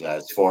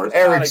apologize for it.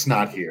 Eric's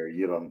not here.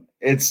 You don't.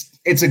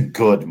 It's a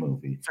good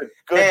movie.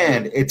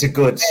 It's a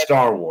good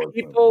Star Wars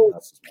movie.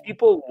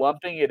 People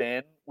lumping it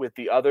in with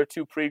the other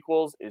two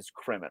prequels is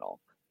criminal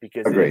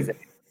because it is a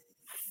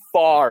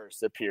far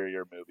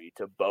superior movie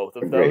to both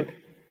of those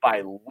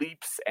by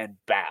leaps and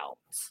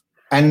bounds.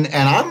 And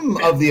I'm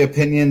of the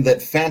opinion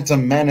that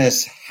Phantom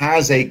Menace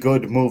has a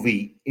good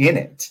movie in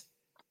it.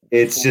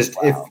 It's just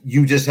if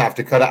you just have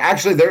to cut it.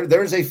 Actually,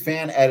 there's a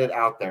fan edit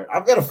out there.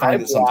 I've got to find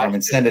it sometime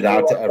and send it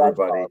out to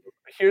everybody.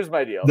 Here's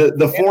my deal.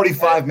 The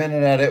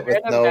 45-minute edit with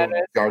no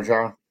Jar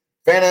Jar.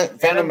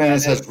 Phantom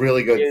Menace has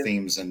really good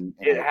themes and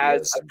it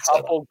has a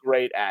couple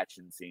great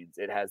action scenes.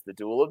 It has the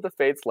Duel of the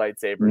Fates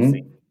lightsaber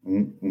scene,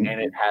 and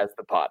it has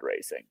the pod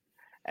racing.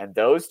 And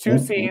those two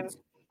scenes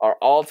are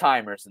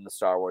all-timers in the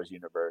Star Wars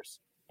universe,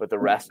 but the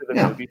rest of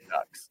the movie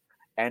sucks.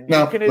 And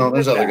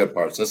there's other good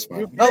parts. That's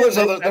fine.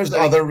 There's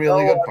other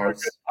really good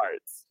parts.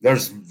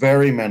 There's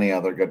very many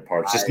other good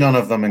parts. Just none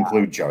of them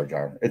include Jar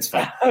Jar. It's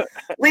fine.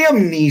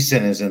 Liam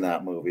Neeson is in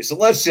that movie, so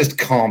let's just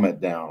calm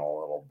it down a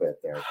little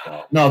bit there.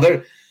 No,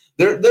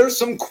 there's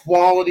some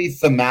quality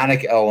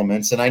thematic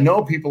elements, and I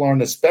know people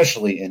aren't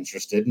especially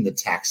interested in the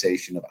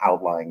taxation of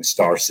outlying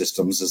star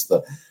systems as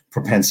the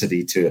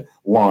propensity to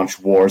launch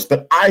wars,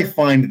 but I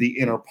find the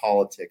inner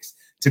politics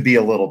to be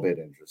a little bit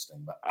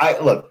interesting. But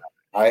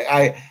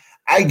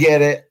I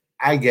get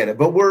it,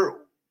 but we're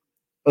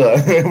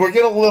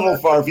getting a little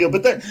far afield.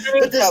 But this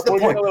is the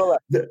point.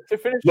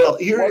 Well,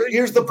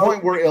 here's the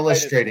point we're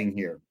illustrating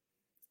here,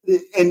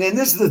 and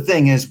this is the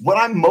thing: is what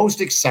I'm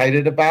most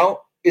excited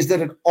about is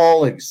that it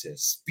all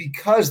exists,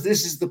 because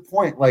this is the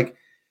point. Like,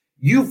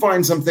 you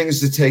find some things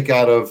to take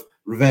out of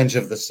Revenge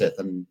of the Sith,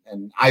 and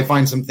I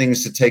find some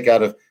things to take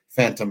out of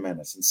Phantom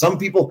Menace, and some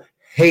people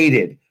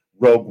hated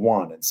Rogue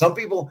One, and some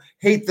people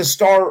hate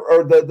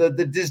the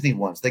the Disney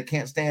ones. They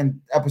can't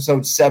stand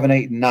episodes 7,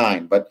 8, and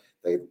 9, but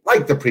they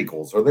like the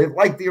prequels, or they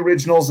like the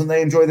originals and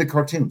they enjoy the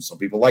cartoons. Some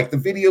people like the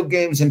video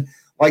games and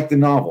like the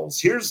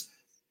novels. Here's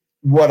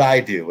what I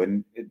do,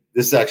 and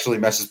this actually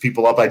messes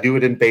people up. I do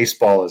it in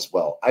baseball as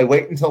well. I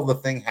wait until the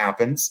thing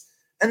happens,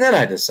 and then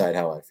I decide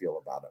how I feel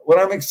about it. What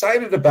I'm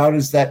excited about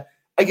is that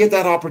I get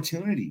that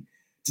opportunity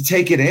to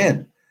take it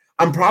in.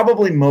 I'm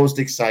probably most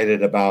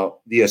excited about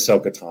the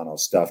Ahsoka Tano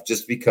stuff,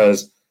 just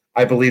because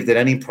I believe that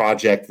any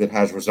project that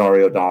has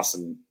Rosario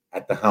Dawson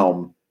at the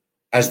helm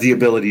has the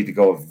ability to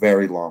go a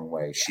very long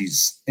way.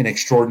 She's an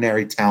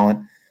extraordinary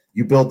talent.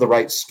 You build the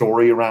right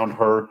story around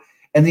her,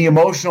 and the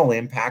emotional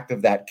impact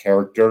of that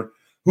character,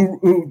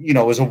 who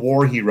is a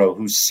war hero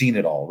who's seen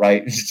it all,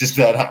 right? It's just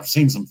that I've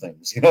seen some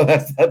things,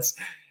 that's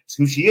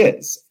who she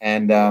is.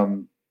 And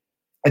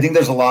I think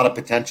there's a lot of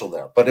potential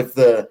there. But if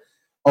the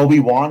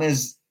Obi-Wan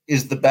is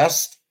the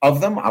best of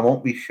them, I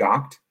won't be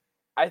shocked.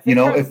 I think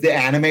if the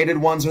animated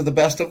ones are the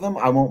best of them,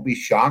 I won't be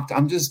shocked.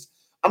 I'm just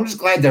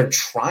glad they're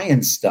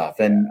trying stuff,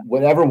 and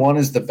whatever one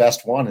is the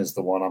best one is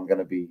the one I'm going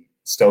to be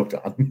stoked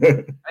on.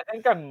 I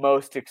think I'm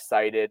most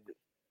excited.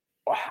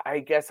 I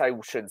guess I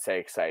shouldn't say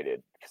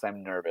excited, because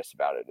I'm nervous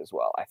about it as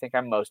well. I think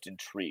I'm most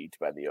intrigued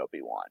by the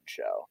Obi-Wan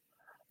show.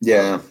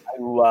 Yeah.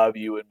 I love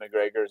Ewan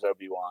McGregor's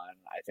Obi-Wan.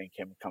 I think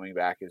him coming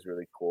back is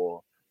really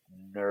cool.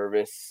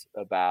 Nervous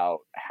about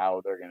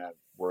how they're going to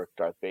work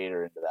Darth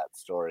Vader into that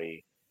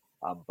story.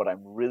 But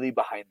I'm really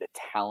behind the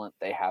talent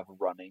they have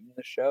running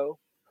the show.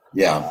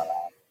 Yeah.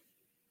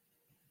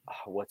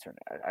 What's her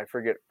name? I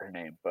forget her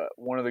name, but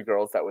one of the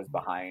girls that was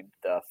behind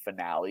the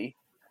finale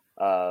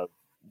of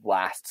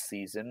last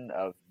season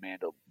of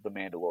The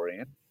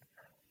Mandalorian.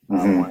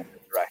 One of the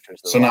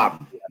directors. So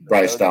not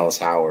Bryce Dallas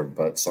Howard,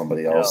 but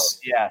somebody else.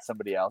 No, yeah,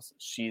 somebody else.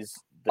 She's.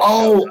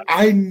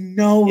 I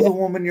know the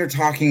woman you're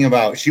talking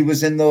about. She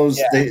was in those.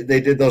 Yeah. They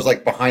did those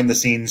like behind the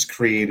scenes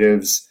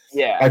creatives.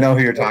 Yeah, I know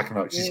who you're talking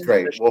about. She's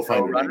great. We'll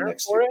find her name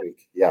next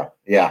week. Yeah.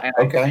 And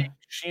okay.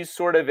 She's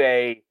sort of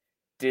a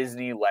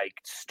Disney like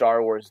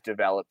Star Wars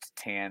developed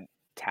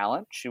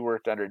talent. She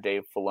worked under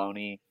Dave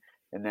Filoni,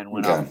 and then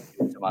went on to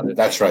do some other.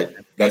 That's right.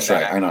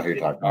 I know who you're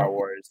talking about. Star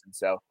Wars, and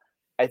so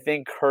I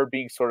think her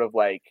being sort of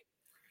like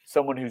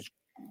someone who's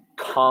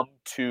come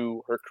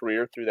to her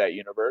career through that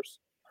universe.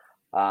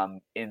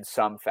 In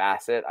some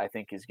facet, I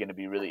think is going to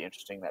be really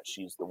interesting that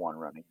she's the one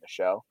running the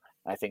show.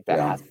 I think that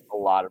has a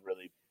lot of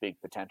really big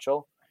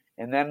potential.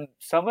 And then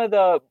some of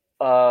the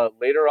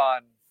later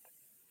on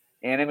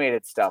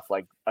animated stuff,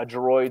 like a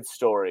droid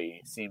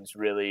story, seems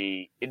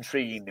really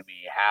intriguing to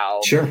me.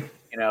 How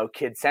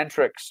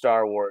kid-centric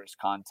Star Wars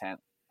content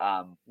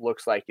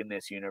looks like in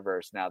this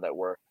universe now that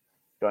we're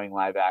going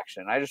live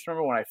action. I just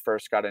remember when I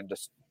first got into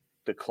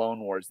the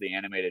Clone Wars, the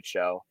animated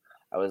show,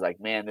 I was like,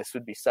 man, this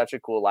would be such a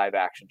cool live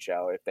action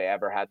show if they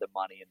ever had the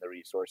money and the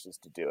resources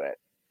to do it.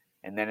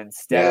 And then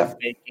instead of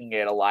making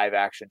it a live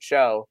action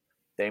show,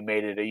 they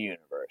made it a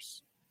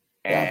universe.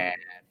 And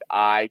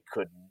I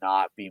could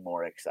not be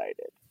more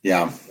excited.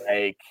 Yeah.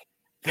 Like,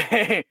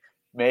 they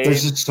made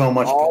there's just so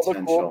much all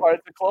potential. the cool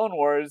parts of Clone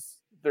Wars.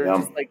 They're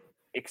just like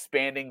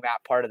expanding that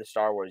part of the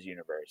Star Wars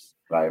universe.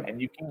 Right. And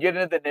you can get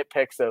into the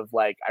nitpicks of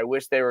like, I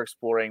wish they were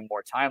exploring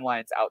more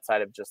timelines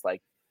outside of just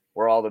like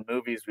where all the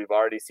movies we've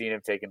already seen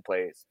have taken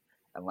place.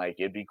 And like,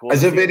 it'd be cool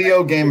as a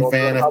video game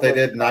fan if they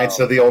did Knights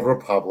of the Old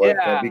Republic.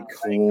 That'd be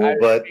cool. Like,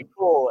 but it'd be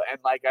cool,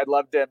 and like, I'd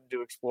love them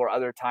to explore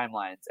other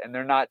timelines, and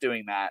they're not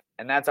doing that,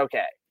 and that's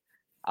okay.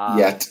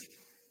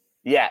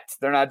 Yet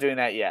they're not doing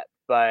that yet.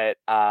 But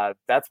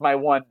that's my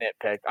one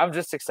nitpick. I'm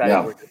just excited.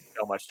 We're getting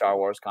so much Star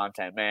Wars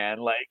content, man.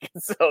 Like,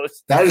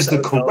 that is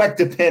the correct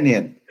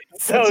opinion.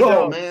 That's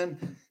all,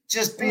 man.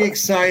 Just be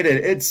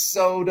excited. It's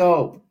so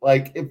dope.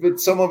 Like,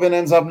 if some of it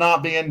ends up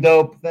not being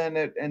dope, then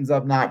it ends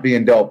up not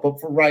being dope. But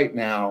for right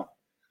now,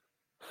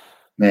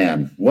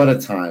 man, what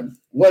a time.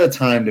 What a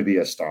time to be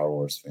a Star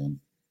Wars fan.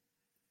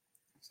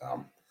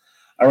 So,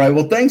 all right.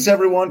 Well, thanks,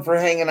 everyone, for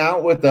hanging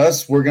out with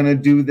us. We're going to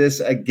do this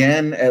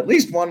again at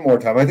least one more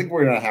time. I think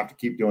we're going to have to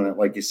keep doing it.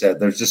 Like you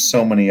said, there's just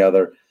so many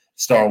other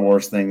Star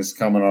Wars things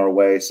coming our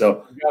way.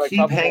 So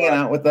keep hanging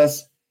out with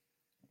us.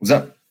 What's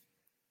up?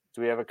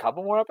 Do we have a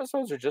couple more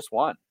episodes or just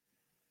one?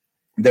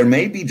 There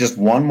may be just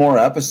one more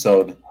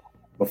episode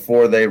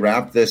before they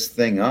wrap this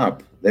thing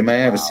up. They may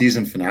have a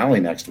season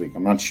finale next week.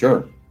 I'm not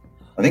sure.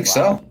 I think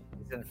so.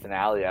 Season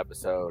finale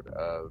episode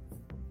of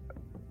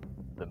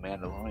The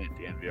Mandalorian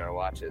DNVR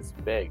watches.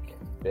 Big.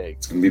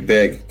 It's going to be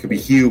big. Could be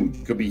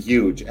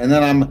huge. And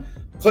then I'm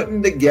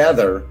putting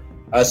together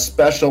a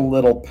special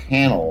little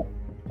panel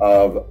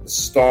of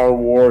Star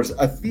Wars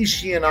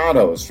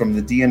aficionados from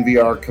the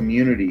DNVR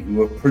community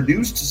who have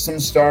produced some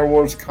Star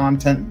Wars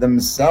content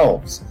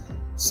themselves.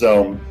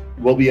 So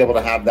we'll be able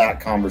to have that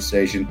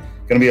conversation.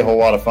 Going to be a whole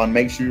lot of fun.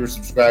 Make sure you're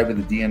subscribed to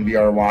the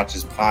DNVR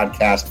Watches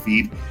podcast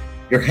feed.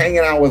 You're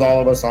hanging out with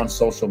all of us on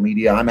social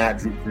media. I'm at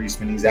Drew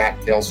Priestman. He's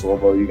at Kale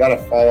Sorbo. You got to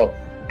follow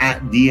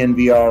at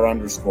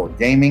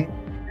DNVR_gaming.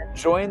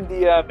 Join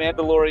the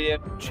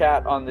Mandalorian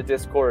chat on the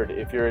Discord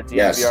if you're a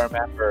DNVR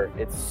member.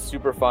 It's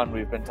super fun.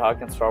 We've been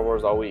talking Star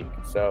Wars all week.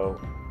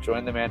 So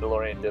join the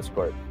Mandalorian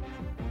Discord.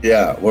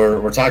 Yeah,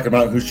 we're talking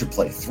about who should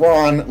play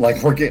Thrawn.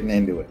 Like, we're getting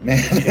into it,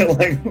 man.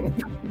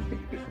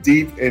 Like,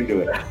 deep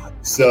into it.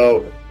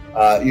 So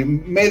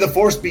may the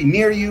Force be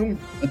near you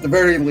at the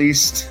very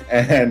least.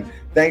 And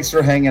thanks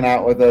for hanging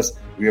out with us.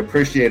 We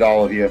appreciate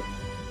all of you.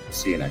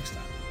 See you next time.